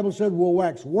seducers, the Bible said, will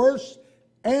wax worse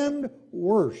and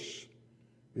worse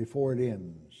before it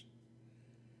ends.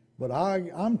 But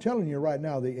I'm telling you right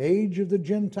now, the age of the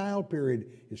Gentile period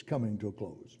is coming to a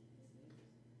close.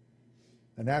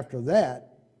 And after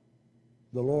that,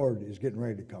 the Lord is getting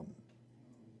ready to come.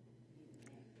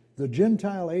 The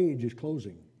Gentile age is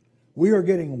closing. We are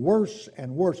getting worse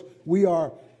and worse. We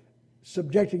are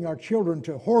subjecting our children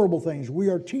to horrible things. We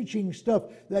are teaching stuff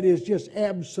that is just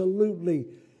absolutely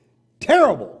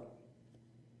terrible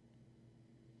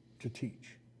to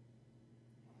teach.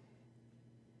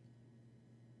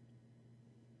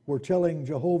 we're telling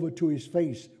Jehovah to his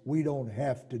face, we don't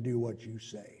have to do what you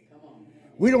say. Come on.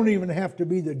 We don't even have to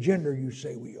be the gender you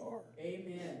say we are.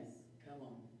 Amen. Come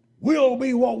on. We'll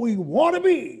be what we want to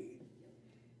be.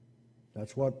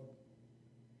 That's what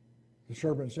the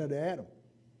serpent said to Adam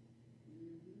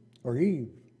or Eve.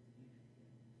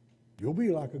 You'll be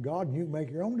like a God and you can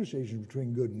make your own decisions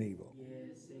between good and evil.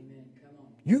 Yes, amen. Come on.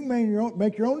 You can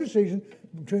make your own decision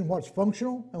between what's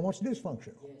functional and what's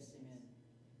dysfunctional. Yes, amen.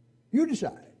 You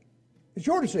decide. It's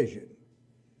your decision.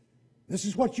 This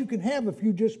is what you can have if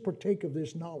you just partake of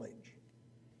this knowledge.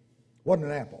 Wasn't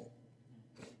an apple.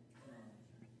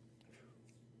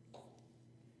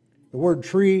 The word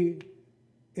tree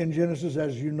in Genesis,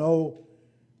 as you know,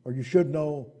 or you should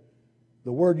know,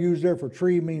 the word used there for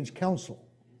tree means counsel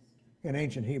in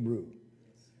ancient Hebrew.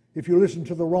 If you listen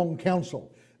to the wrong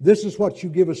counsel, this is what you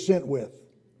give assent with.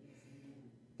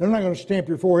 They're not going to stamp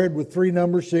your forehead with 3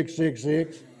 numbers,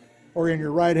 666, or in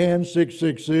your right hand,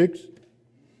 666.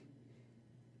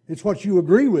 It's what you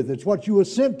agree with. It's what you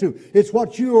assent to. It's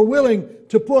what you are willing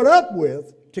to put up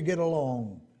with to get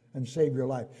along and save your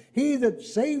life. He that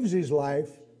saves his life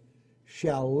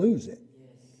shall lose it.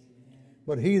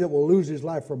 But he that will lose his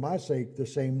life for my sake, the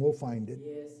same will find it.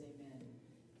 Yes, amen.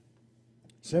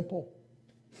 Simple.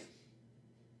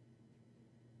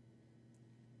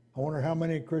 I wonder how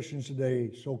many Christians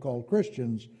today, so-called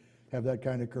Christians, have that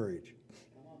kind of courage.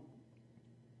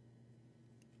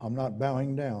 I'm not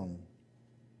bowing down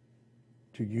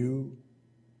to you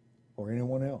or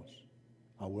anyone else.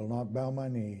 I will not bow my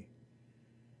knee.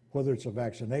 Whether it's a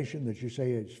vaccination that you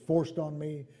say it's forced on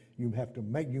me, you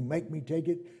make me take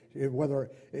it. Whether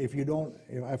if I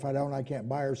don't, I can't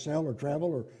buy or sell or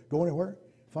travel or go anywhere.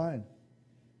 Fine.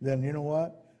 Then you know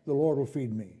what? The Lord will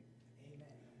feed me. Amen.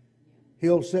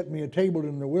 He'll set me a table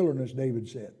in the wilderness, David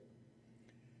said.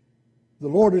 The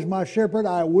Lord is my shepherd,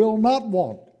 I will not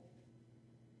want.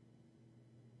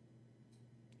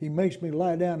 He makes me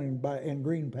lie down in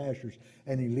green pastures,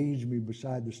 and He leads me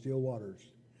beside the still waters.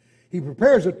 He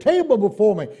prepares a table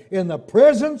before me in the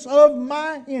presence of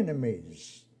my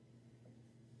enemies.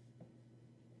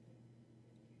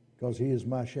 Because He is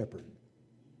my shepherd,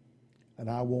 and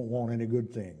I won't want any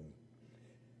good thing.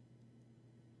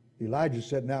 Elijah's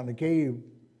sitting out in the cave,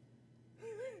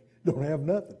 don't have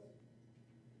nothing.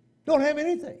 Don't have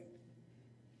anything.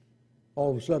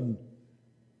 All of a sudden,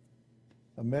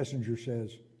 a messenger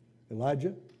says,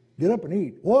 Elijah, get up and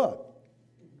eat. What?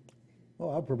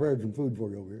 Oh, I've prepared some food for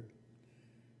you over here.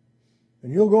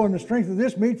 And you'll go in the strength of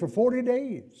this meat for 40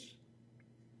 days.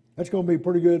 That's going to be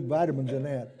pretty good vitamins in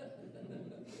that.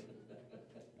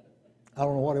 I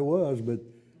don't know what it was, but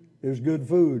it was good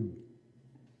food.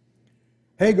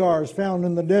 Hagar is found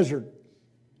in the desert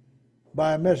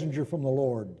by a messenger from the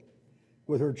Lord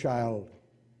with her child.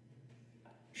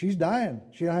 She's dying.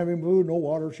 She don't have any food, no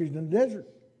water. She's in the desert.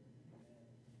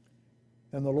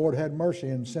 And the Lord had mercy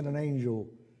and sent an angel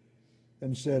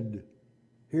and said,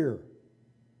 here,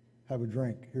 have a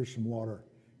drink. Here's some water.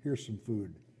 Here's some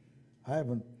food. I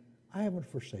haven't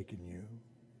forsaken you.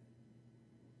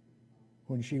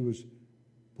 When she was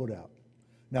put out.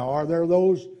 Now, are there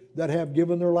those that have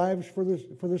given their lives for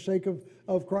the sake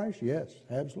of Christ? Yes,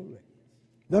 absolutely.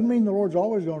 Doesn't mean the Lord's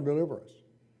always going to deliver us.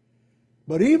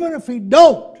 But even if He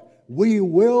don't, we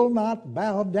will not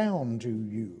bow down to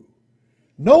you.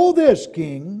 Know this,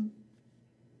 King,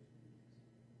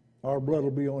 our blood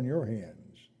will be on your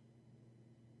hands.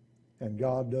 And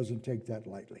God doesn't take that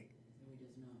lightly. No, He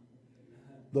does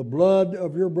not. The blood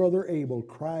of your brother Abel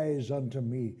cries unto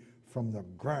me from the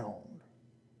ground.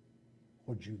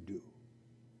 What'd you do?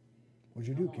 What'd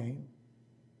you do, Cain?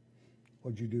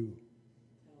 What'd you do?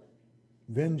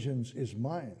 Vengeance is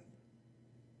mine.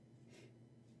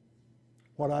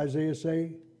 What Isaiah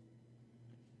say?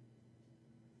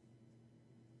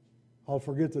 I'll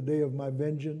forget the day of my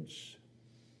vengeance.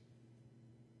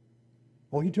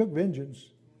 Oh, He took vengeance.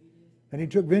 And He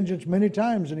took vengeance many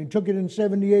times, and He took it in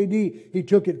 70 A.D. He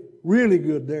took it really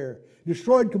good there.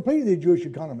 Destroyed completely the Jewish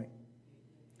economy.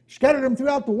 Scattered them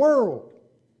throughout the world.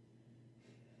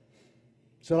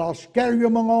 Said, I'll scatter you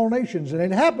among all nations. And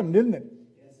it happened, didn't it?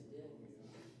 Yes, it did.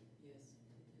 Yes.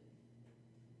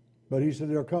 But He said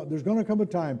there's going to come a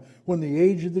time when the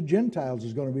age of the Gentiles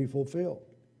is going to be fulfilled.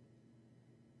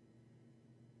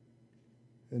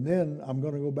 And then I'm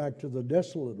going to go back to the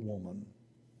desolate woman.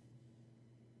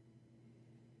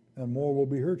 And more will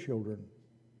be her children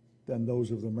than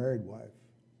those of the married wife.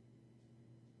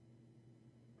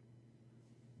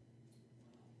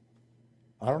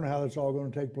 I don't know how that's all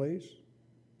going to take place.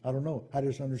 I don't know. I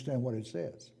just understand what it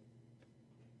says.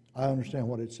 I understand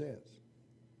what it says.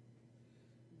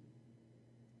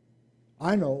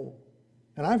 I know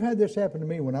And I've had this happen to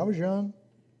me when I was young.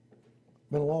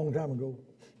 Been a long time ago.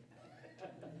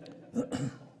 You're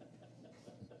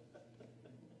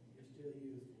still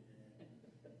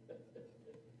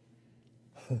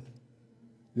youth.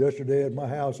 Yesterday at my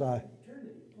house,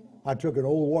 I took an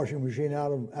old washing machine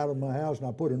out of my house and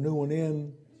I put a new one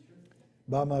in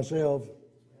by myself.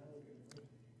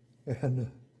 And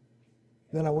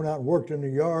then I went out and worked in the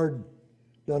yard,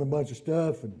 done a bunch of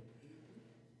stuff, and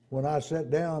when I sat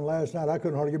down last night, I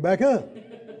couldn't hardly get back up.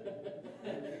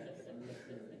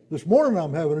 This morning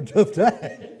I'm having a tough time.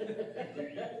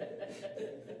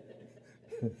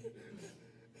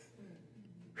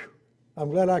 I'm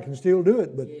glad I can still do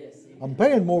it, but I'm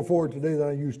paying more for it today than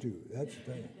I used to. That's the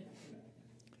thing.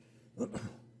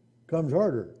 Comes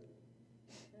harder.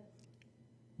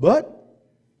 But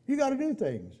you got to do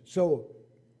things. So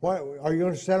why are you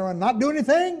going to sit around and not do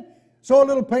anything? So a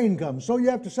little pain comes. So you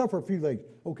have to suffer a few things.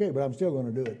 Okay, but I'm still going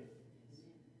to do it.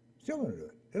 Still going to do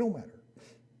it. It don't matter.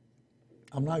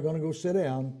 I'm not going to go sit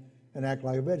down and act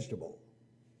like a vegetable.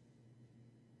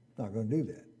 Not going to do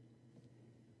that.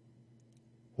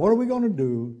 What are we going to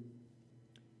do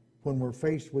when we're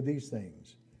faced with these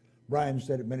things? Brian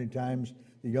said it many times.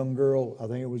 The young girl, I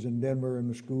think it was in Denver in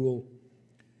the school,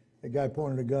 the guy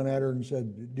pointed a gun at her and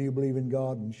said, "Do you believe in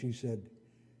God?" And she said,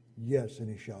 "Yes," and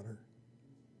he shot her.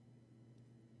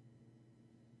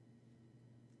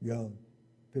 Young,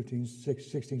 16,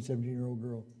 17-year-old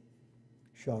girl,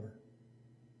 shot her.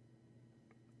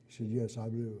 He said, "Yes, I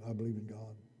believe in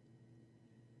God."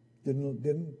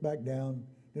 Didn't back down,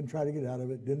 didn't try to get out of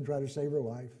it, didn't try to save her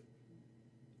life.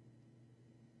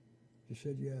 Just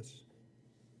said yes.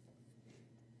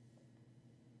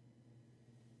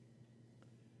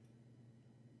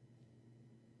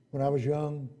 When I was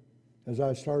young, as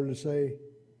I started to say,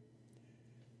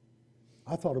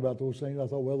 I thought about those things. I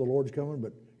thought, well, the Lord's coming,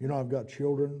 but I've got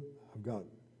children, I've got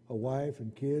a wife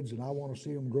and kids, and I want to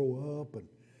see them grow up, and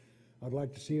I'd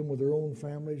like to see them with their own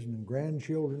families and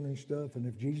grandchildren and stuff. And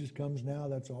if Jesus comes now,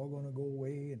 that's all going to go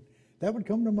away. And that would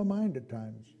come to my mind at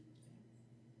times.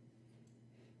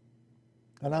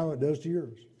 And I know it does to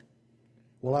yours.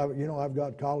 Well, I've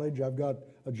got college, I've got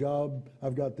a job,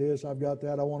 I've got this, I've got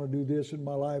that. I want to do this in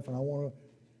my life, and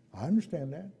I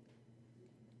understand that.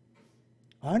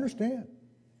 I understand.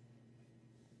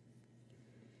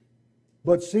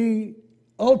 But see,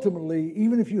 ultimately,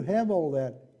 even if you have all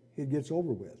that, it gets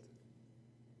over with.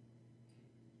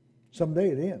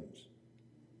 Someday it ends.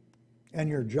 And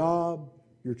your job,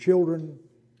 your children,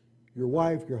 your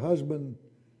wife, your husband,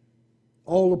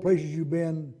 all the places you've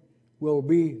been will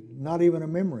be not even a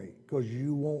memory because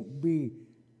you won't be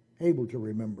able to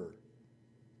remember.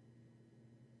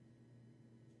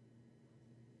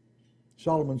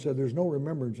 Solomon said there's no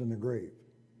remembrance in the grave.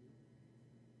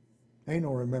 Ain't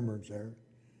no remembrance there.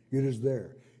 It is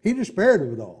there. He despaired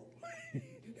of it all.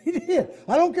 He did.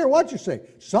 I don't care what you say.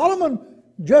 Solomon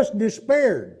just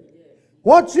despaired.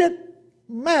 What's it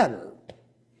matter?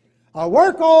 I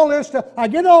work all this stuff. I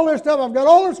get all this stuff. I've got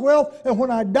all this wealth. And when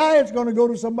I die, it's going to go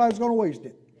to somebody that's going to waste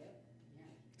it.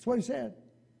 That's what he said.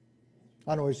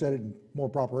 I know he said it in more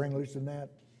proper English than that,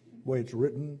 the way it's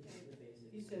written.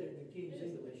 He said it in King's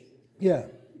English. Yeah.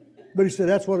 But he said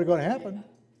that's what's going to happen.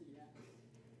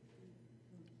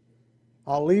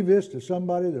 I'll leave this to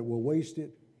somebody that will waste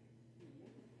it.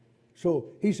 So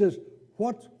he says,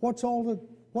 what's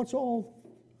all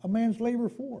a man's labor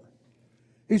for?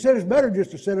 He said it's better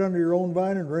just to sit under your own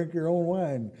vine and drink your own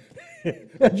wine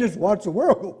and just watch the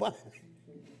world go by.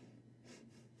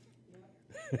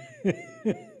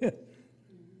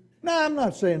 Now, I'm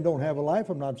not saying don't have a life.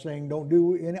 I'm not saying don't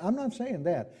do any. I'm not saying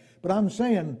that. But I'm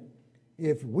saying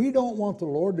if we don't want the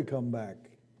Lord to come back,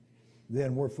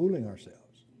 then we're fooling ourselves.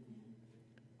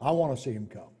 I want to see him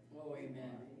come. Oh,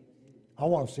 amen. I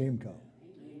want to see him come.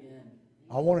 Amen.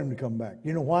 I want him to come back.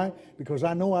 You know why? Because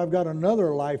I know I've got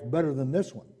another life better than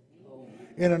this one.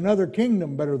 In another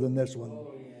kingdom better than this one.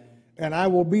 Oh, yeah. And I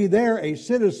will be there a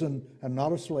citizen and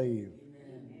not a slave.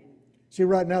 Amen. See,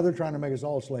 right now they're trying to make us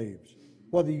all slaves.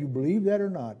 Whether you believe that or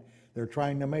not, they're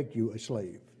trying to make you a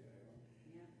slave.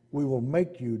 We will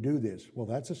make you do this. Well,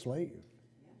 that's a slave.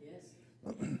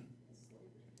 Yes.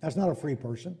 That's not a free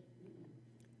person.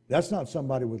 That's not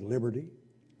somebody with liberty.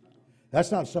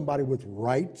 That's not somebody with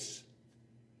rights.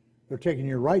 They're taking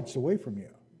your rights away from you.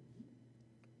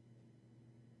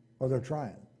 Or they're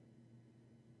trying.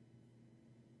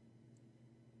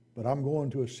 But I'm going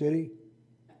to a city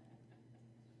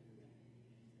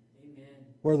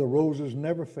where the roses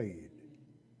never fade.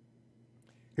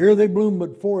 Here they bloom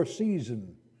but for a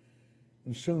season,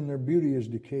 and soon their beauty is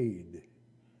decayed.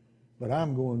 But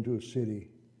I'm going to a city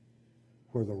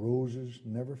where the roses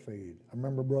never fade. I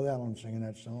remember Brother Allen singing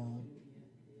that song.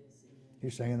 He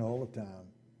sang it all the time.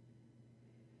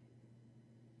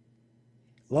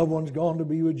 Loved ones gone to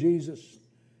be with Jesus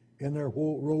in their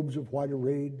robes of white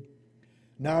arrayed,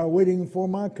 now are waiting for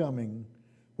my coming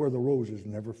where the roses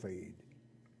never fade.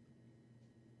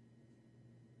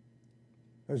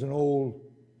 There's an old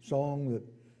song that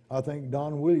I think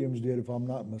Don Williams did, if I'm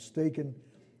not mistaken.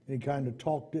 He kind of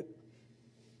talked it.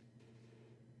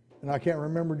 And I can't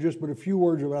remember just but a few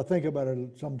words of it. I think about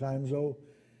it sometimes, though.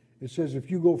 It says, if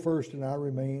you go first and I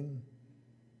remain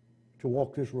to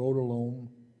walk this road alone,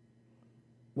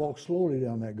 walk slowly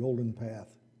down that golden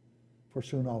path, for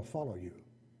soon I'll follow you.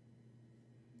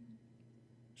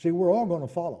 See, we're all going to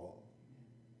follow.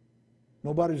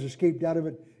 Nobody's escaped out of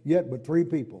it yet but 3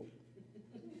 people.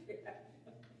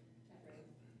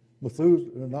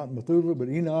 Not Methuselah, but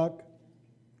Enoch,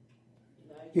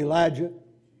 Elijah,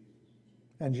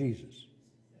 and Jesus.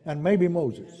 And maybe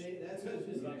Moses. That's what I was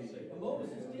just going to say. Moses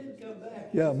did come back.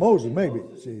 Yeah, Moses, maybe.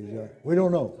 See, we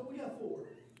don't know. So we got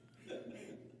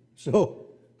 4.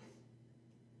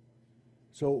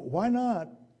 So why not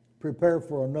prepare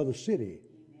for another city?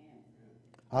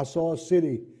 I saw a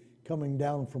city coming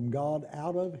down from God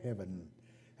out of heaven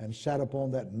and sat upon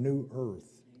that new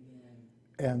earth.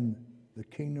 And the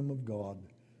kingdom of God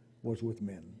was with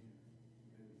men.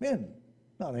 Men,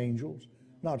 not angels,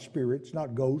 not spirits,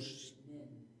 not ghosts.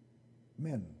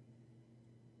 Men.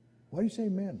 Why do you say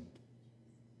men?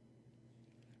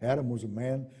 Adam was a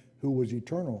man who was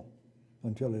eternal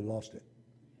until he lost it.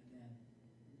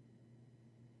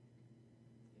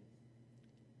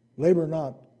 Labor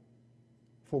not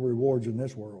for rewards in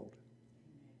this world,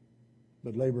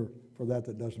 but labor for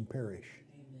that doesn't perish.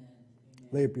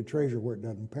 Lay up your treasure where it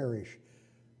doesn't perish,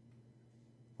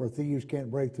 where thieves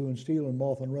can't break through and steal, and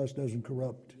moth and rust doesn't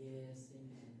corrupt. Yes,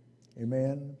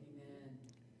 Amen. amen.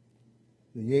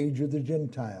 The age of the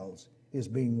Gentiles is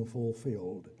being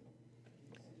fulfilled.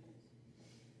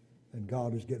 And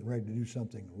God is getting ready to do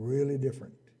something really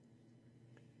different.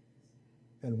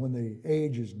 And when the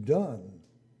age is done,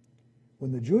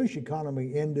 when the Jewish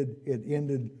economy ended, it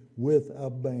ended with a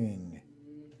bang.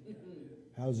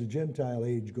 How's the Gentile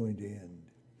age going to end?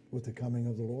 With the coming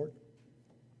of the Lord?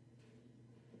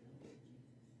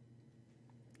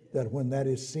 That when that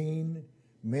is seen,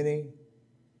 many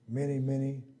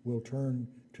will turn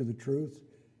to the truth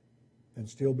and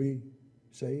still be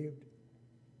saved.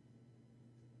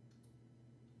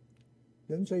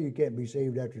 Doesn't say you can't be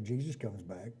saved after Jesus comes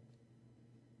back.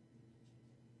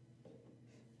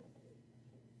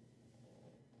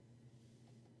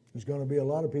 There's going to be a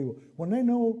lot of people. When they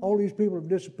know all these people have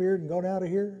disappeared and gone out of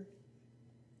here,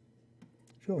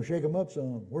 it's going to shake them up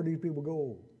some. Where do these people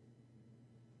go?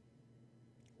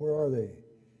 Where are they?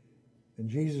 And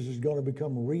Jesus is going to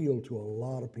become real to a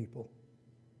lot of people.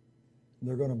 And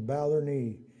they're going to bow their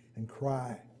knee and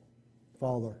cry,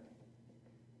 Father.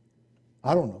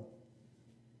 I don't know.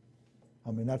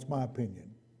 I mean, that's my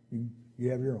opinion. You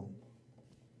have your own.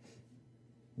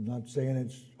 I'm not saying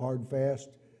it's hard and fast,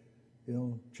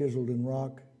 chiseled in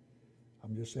rock.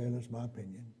 I'm just saying that's my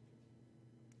opinion.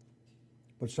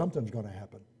 But something's going to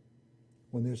happen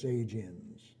when this age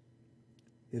ends.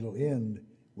 It'll end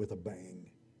with a bang,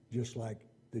 just like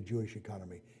the Jewish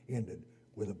economy ended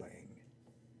with a bang.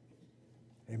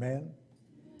 Amen?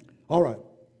 All right.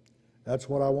 That's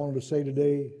what I wanted to say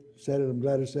today. Said it. I'm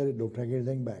glad I said it. Don't take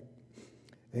anything back.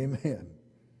 Amen.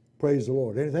 Praise the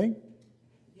Lord. Anything?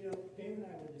 Pam and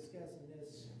I were discussing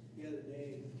this the other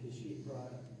day because she had brought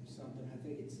up something. I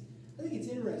think it's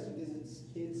interesting because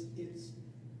it's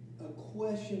a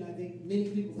question I think many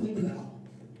people think about.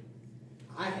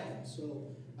 I have, so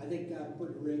I think I'm a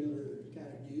pretty regular kind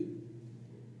of dude.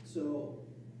 So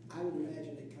I would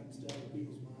imagine it comes to other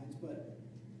people's minds, but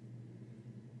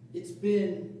it's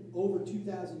been over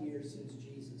 2,000 years since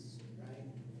Jesus, right?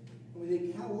 And we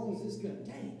think, how long is this going to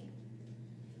take?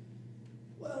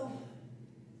 Well,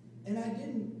 and I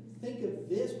didn't think of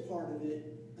this part of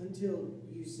it until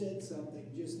you said something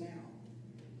just now.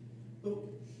 But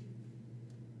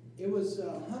it was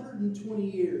 120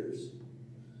 years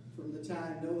from the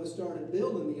time Noah started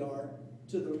building the ark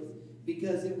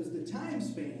because it was the time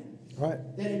span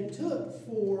that it took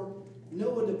for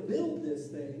Noah to build this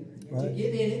thing, to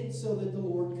get in it so that the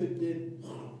Lord could then.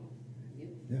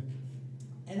 Yeah.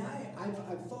 And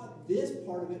I've thought this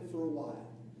part of it for a while.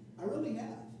 I really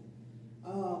have.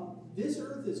 This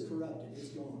earth is corrupted. It's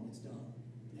gone. It's done.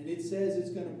 And it says it's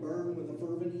going to burn with a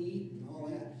fervent heat and all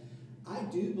that. I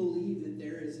do believe that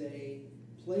there is a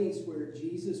place where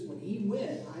Jesus, when he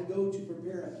went, I go to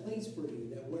prepare a place for you,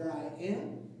 that where I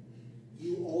am,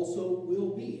 you also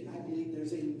will be. And I believe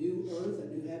there's a new earth, a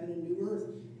new heaven, and new earth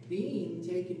being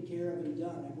taken care of and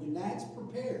done. And when that's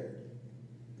prepared,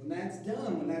 when that's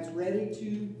done, when that's ready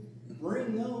to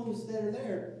bring those that are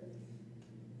there,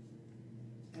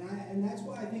 and that's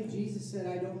why I think Jesus said,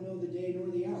 I don't know the day nor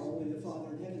the hour, only the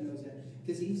Father in heaven knows that.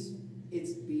 Because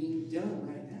it's being done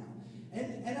right now.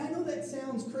 And I know that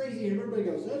sounds crazy, and everybody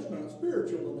goes, that's not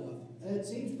spiritual enough. It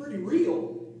seems pretty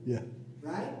real. Yeah.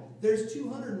 Right? There's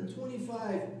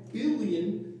 225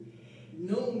 billion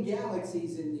known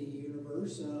galaxies in the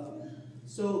universe.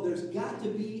 So there's got to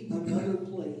be another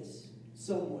place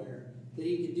somewhere that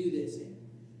he can do this in.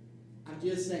 I'm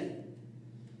just saying.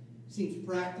 Seems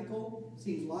practical,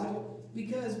 seems logical,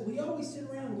 because we always sit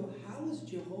around and go, how is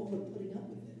Jehovah putting up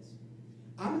with this?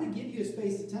 I'm going to give you a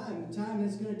space of time, the time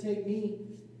that's going to take me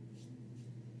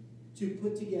to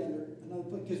put together another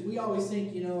place. Because we always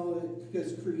think,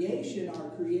 because our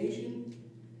creation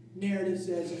narrative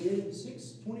says he did it in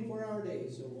 6 24-hour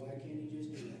days, so why can't he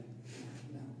just do that?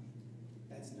 No,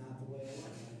 that's not the way it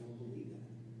works. I don't believe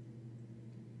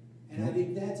that. And I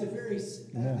think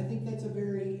that's a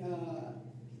very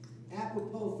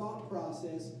apropos thought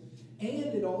process,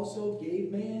 and it also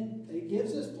it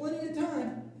gives us plenty of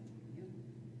time.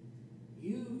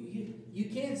 You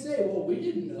can't say, well, we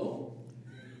didn't know.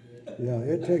 Yeah,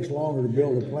 it takes longer to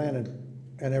build a planet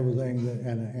and everything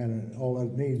and all that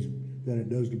it needs than it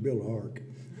does to build an ark.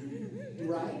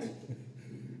 Right.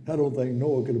 I don't think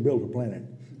Noah could have built a planet.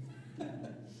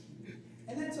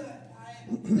 And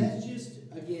that's just,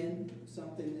 again,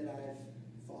 something that I've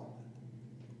thought about.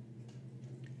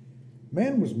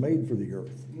 Man was made for the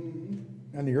earth,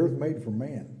 and the earth made for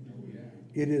man. Oh,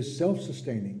 yeah. It is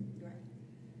self-sustaining. Right.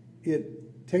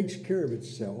 It takes care of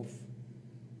itself.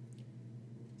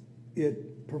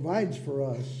 It provides for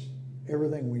us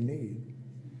everything we need.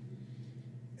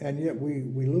 And yet we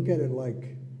look at it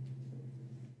like,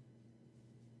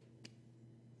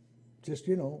 just,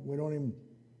 we don't even,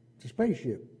 it's a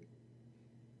spaceship.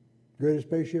 Greatest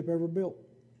spaceship ever built.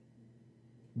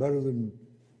 Better than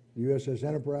the USS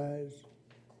Enterprise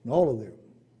and all of them.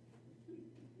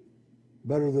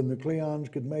 Better than the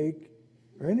Cleons could make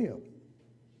or any of them.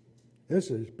 This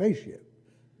is a spaceship.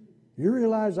 You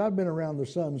realize I've been around the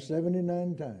sun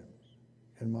 79 times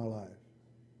in my life.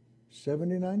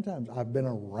 79 times I've been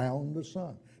around the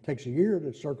sun. It takes a year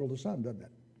to circle the sun, doesn't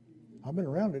it? I've been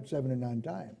around it 79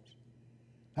 times.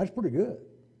 That's pretty good.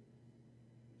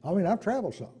 I mean, I've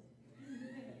traveled some.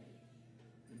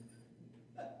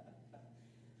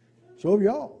 So have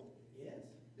y'all. Yes.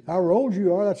 However old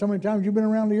you are, that's how many times you've been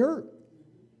around the earth.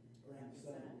 Around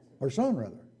the sun. Or sun,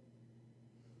 rather.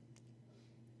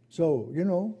 So,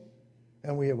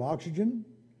 and we have oxygen.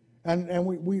 And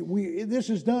we this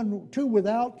is done, too,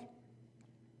 without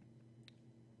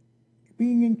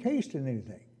being encased in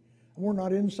anything. And we're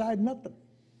not inside nothing.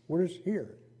 We're just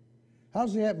here.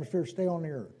 How's the atmosphere stay on the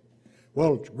earth?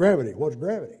 Well, it's gravity. What's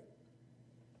gravity?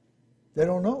 They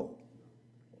don't know.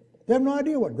 They have no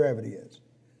idea what gravity is.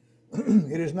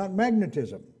 It is not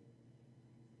magnetism.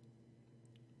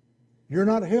 You're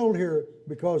not held here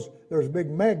because there's a big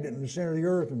magnet in the center of the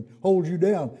earth and holds you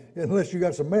down unless you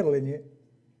got some metal in you.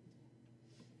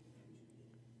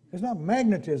 It's not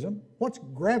magnetism. What's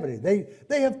gravity?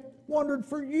 They have wondered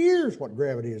for years what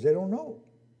gravity is. They don't know.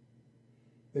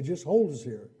 It just holds us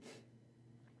here.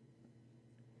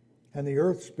 And the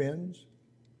earth spins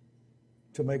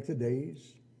to make the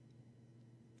days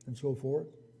and so forth.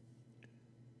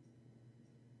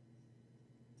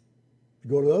 You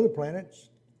go to the other planets,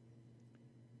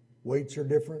 weights are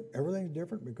different. Everything's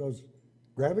different because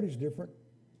gravity's different.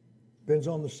 Depends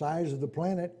on the size of the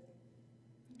planet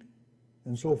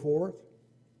and so forth.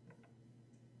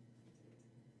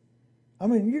 I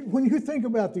mean, when you think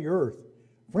about the earth,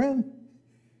 friend,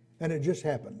 and it just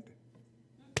happened.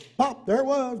 Pop, there it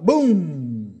was.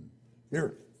 Boom. The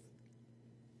earth.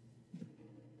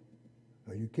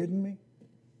 Are you kidding me?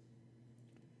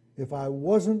 If I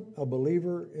wasn't a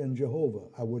believer in Jehovah,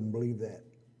 I wouldn't believe that.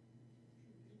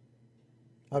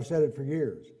 I've said it for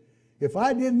years. If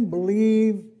I didn't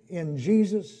believe in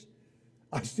Jesus,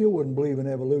 I still wouldn't believe in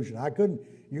evolution. I couldn't.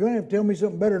 You're going to have to tell me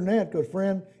something better than that because,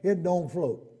 friend, it don't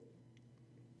float.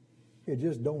 It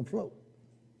just don't float.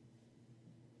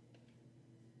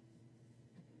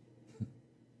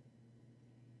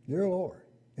 Dear Lord.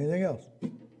 Anything else?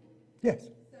 Yes.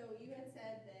 So you had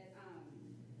said that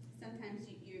sometimes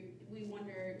we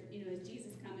wonder, is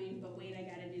Jesus coming? But wait, I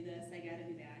got to do this, I got to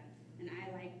do that. And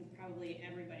I, like probably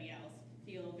everybody else,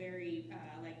 feel very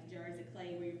like jars of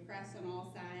clay where you're pressed on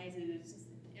all sides, and it's just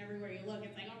everywhere you look,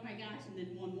 it's like, oh my gosh, and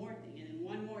then one more thing, and then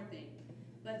one more thing.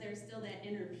 But there's still that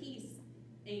inner peace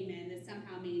amen, that's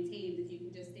somehow maintained if you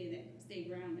can just stay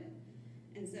grounded.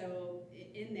 And so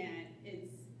in that,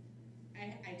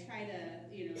 I try to,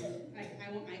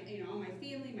 I want my, all my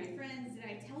family, my friends, did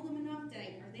I tell them enough?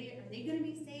 Are they going to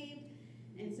be saved?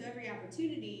 And so every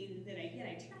opportunity that I get,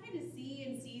 I try to see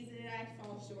and seize it. I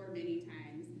fall short many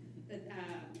times, but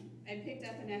I picked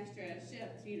up an extra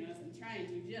shift, so I'm trying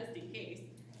to just in case.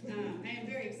 I am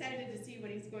very excited to see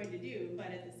what he's going to do, but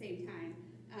at the same time,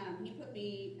 he put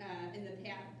me in the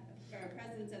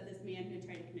presence of this man who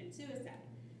tried to commit suicide.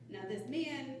 Now this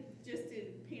man, just to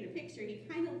paint a picture, he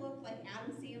kind of looked like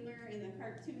Adam Sandler in the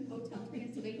cartoon Hotel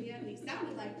Transylvania, and he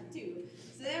sounded like him too.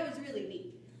 So that was really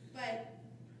neat. But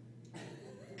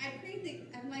I prayed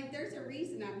I'm like, there's a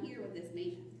reason I'm here with this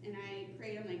man. And I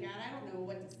prayed, I'm like, God, I don't know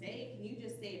what to say. Can you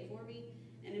just say it for me?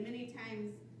 And many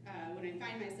times when I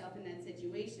find myself in that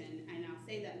situation, and I'll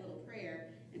say that little prayer,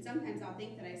 and sometimes I'll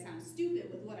think that I sound stupid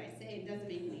with what I say and doesn't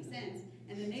make any sense.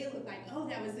 And then they look like, oh,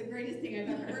 that was the greatest thing I've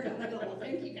ever heard. I'm like, oh, well,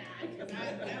 thank you, God, because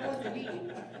that wasn't me.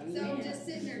 So I'm just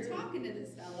sitting there talking to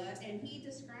this fella, and he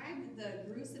described the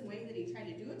gruesome way that he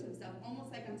tried to do it to himself,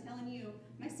 almost like I'm telling you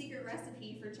my secret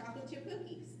recipe for chocolate chip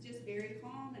cookies. Just very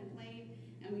calm and plain.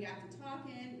 And we got to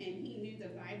talking, and he knew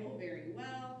the Bible very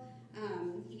well.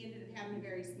 He ended up having a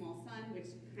very small son, which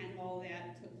kind of all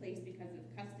that took place because of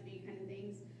custody kind of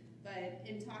things. But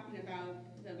in talking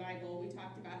about the Bible, we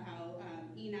talked about how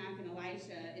Enoch and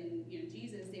Elisha and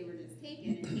Jesus, they were just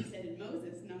taken, and he said in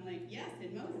Moses, and I'm like, yes,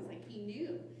 in Moses, like he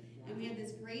knew. And we had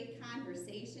this great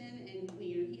conversation, and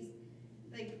he's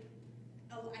like,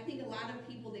 I think a lot of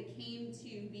people that came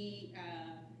to be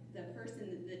the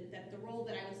person that the role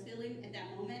that I was filling at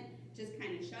that moment just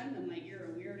kind of shunned them, like, you're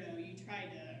a weirdo, you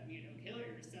tried to kill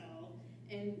yourself.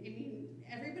 And I mean,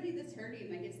 everybody that's hurting,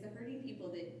 like it's the hurting people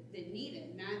that need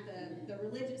it, not the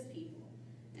religious people.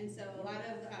 And so a lot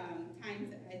of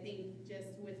times, I think just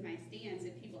with my stance,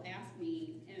 if people ask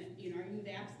me, and are you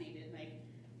vaccinated? Like,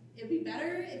 it'd be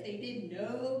better if they didn't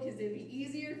know, because it'd be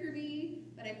easier for me.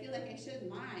 But I feel like I shouldn't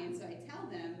lie, and so I tell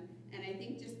them. And I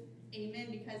think just amen,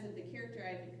 because of the character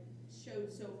I've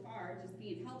showed so far, just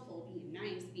being helpful, being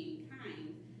nice, being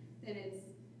kind, then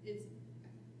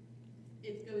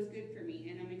it goes good for me,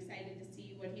 and I'm excited to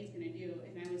see what he's going to do.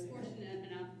 And I was fortunate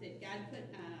enough that God put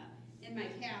in my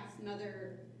path some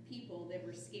other people that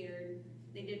were scared.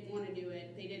 They didn't want to do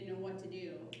it. They didn't know what to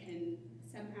do. And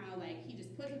somehow, like, he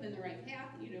just put them in the right path.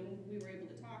 We were able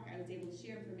to talk. I was able to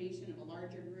share information of a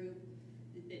larger group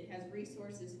that has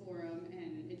resources for them.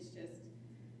 And it's just,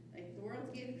 like, the world's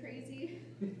getting crazy.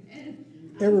 And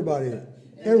Everybody.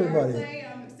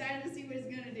 I'm excited to see what he's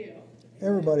going to do.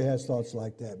 Everybody has thoughts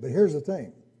like that. But here's the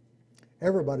thing.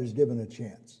 Everybody's given a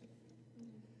chance.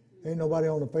 Ain't nobody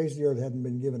on the face of the earth that hasn't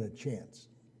been given a chance.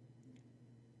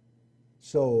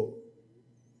 So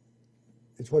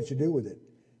it's what you do with it.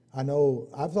 I know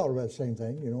I've thought about the same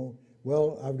thing,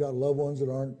 Well, I've got loved ones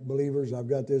that aren't believers. I've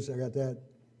got this, I got that.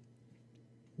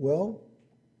 Well,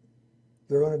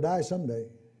 they're going to die someday.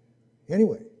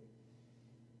 Anyway.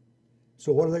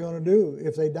 So what are they going to do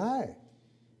if they die?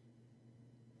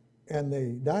 And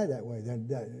they die that way. They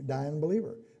die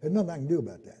unbeliever. There's nothing I can do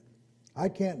about that. I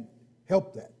can't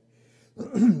help that.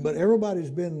 But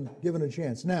everybody's been given a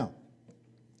chance. Now,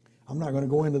 I'm not going to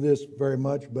go into this very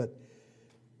much, but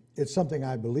it's something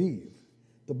I believe.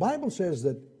 The Bible says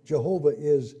that Jehovah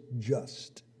is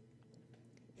just.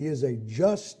 He is a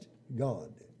just God.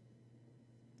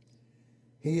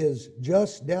 He is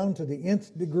just down to the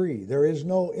nth degree. There is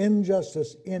no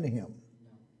injustice in him.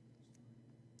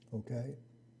 Okay?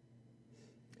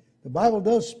 The Bible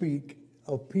does speak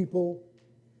of people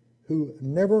who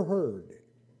never heard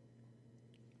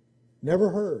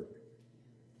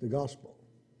the gospel.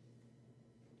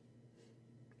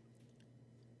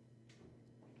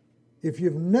 If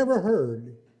you've never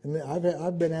heard, and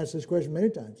I've been asked this question many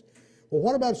times, well,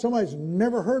 what about somebody who's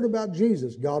never heard about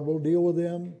Jesus? God will deal with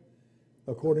them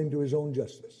according to his own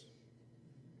justice.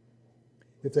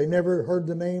 If they never heard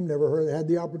the name, never had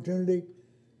the opportunity,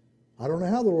 I don't know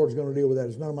how the Lord's going to deal with that.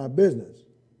 It's none of my business.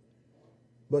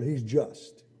 But he's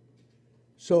just.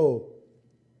 So,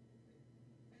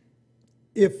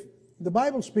 if the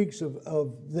Bible speaks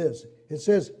of this, it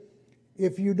says,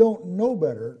 if you don't know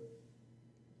better,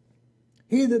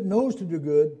 he that knows to do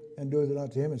good and doeth it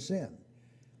not to him is sin.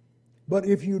 But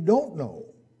if you don't know,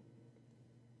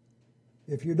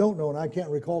 and I can't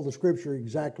recall the scripture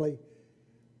exactly,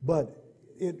 but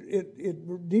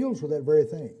it deals with that very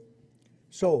thing.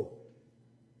 So,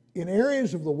 in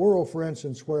areas of the world, for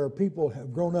instance, where people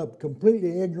have grown up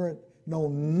completely ignorant, know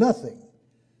nothing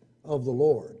of the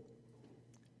Lord,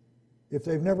 if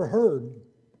they've never heard,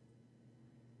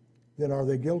 then are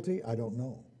they guilty? I don't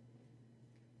know.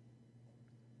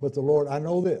 But the Lord, I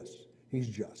know this, He's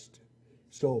just.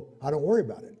 So I don't worry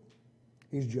about it.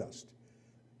 He's just.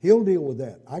 He'll deal with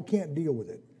that. I can't deal with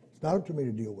it. It's not up to me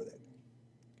to deal with it.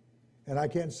 And I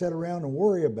can't sit around and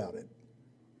worry about it.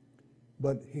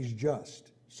 But He's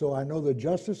just. So I know the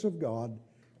justice of God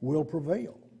will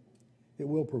prevail. It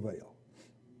will prevail.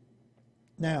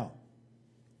 Now,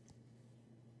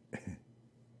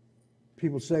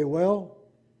 people say, well,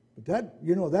 but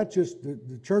that's just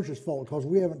the church's fault because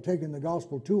we haven't taken the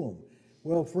gospel to them.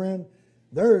 Well, friend,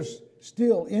 there's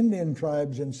still Indian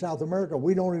tribes in South America.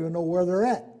 We don't even know where they're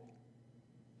at,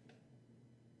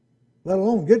 let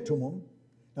alone get to them.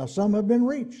 Now, some have been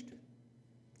reached,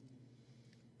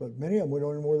 but many of them we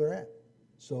don't even know where they're at.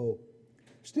 So,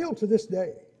 still to this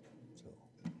day.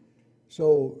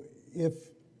 So if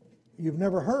you've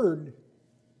never heard,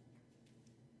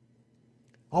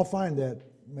 I'll find that.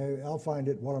 Maybe I'll find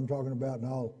it what I'm talking about, and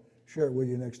I'll share it with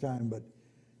you next time.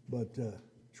 But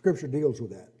Scripture deals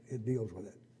with that. It deals with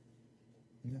it.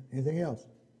 Yeah. Anything else?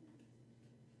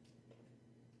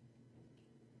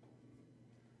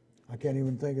 I can't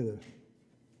even think of this.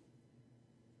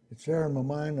 It's there in my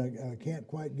mind. I can't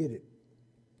quite get it.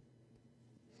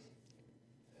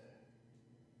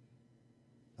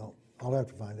 No, I'll have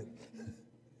to find it.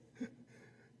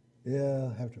 Yeah,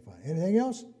 I'll have to find it. Anything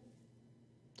else?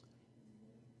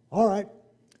 All right.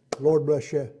 Lord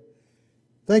bless you.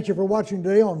 Thank you for watching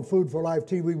today on Food for Life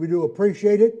TV. We do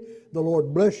appreciate it. The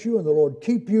Lord bless you and the Lord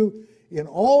keep you in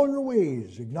all your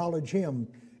ways. Acknowledge Him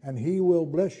and He will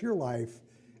bless your life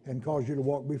and cause you to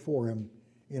walk before Him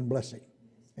in blessing.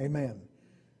 Amen.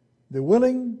 The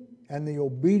willing and the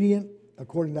obedient,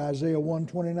 according to Isaiah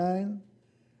 1:29,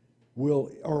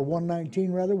 or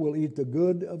 1:19 rather, will eat the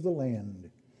good of the land.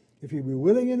 If you be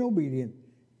willing and obedient,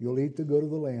 you'll eat the good of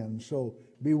the land. So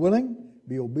be willing,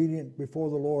 be obedient before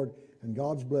the Lord, and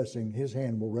God's blessing, His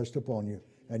hand will rest upon you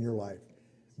and your life.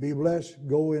 Be blessed.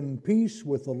 Go in peace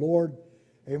with the Lord.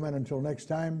 Amen. Until next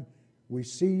time, we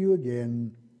see you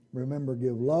again. Remember,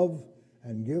 give love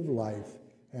and give life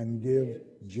and give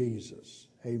Jesus.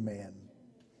 Amen.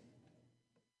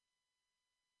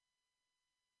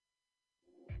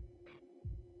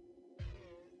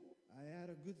 I had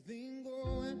a good thing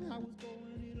going. I was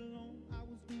going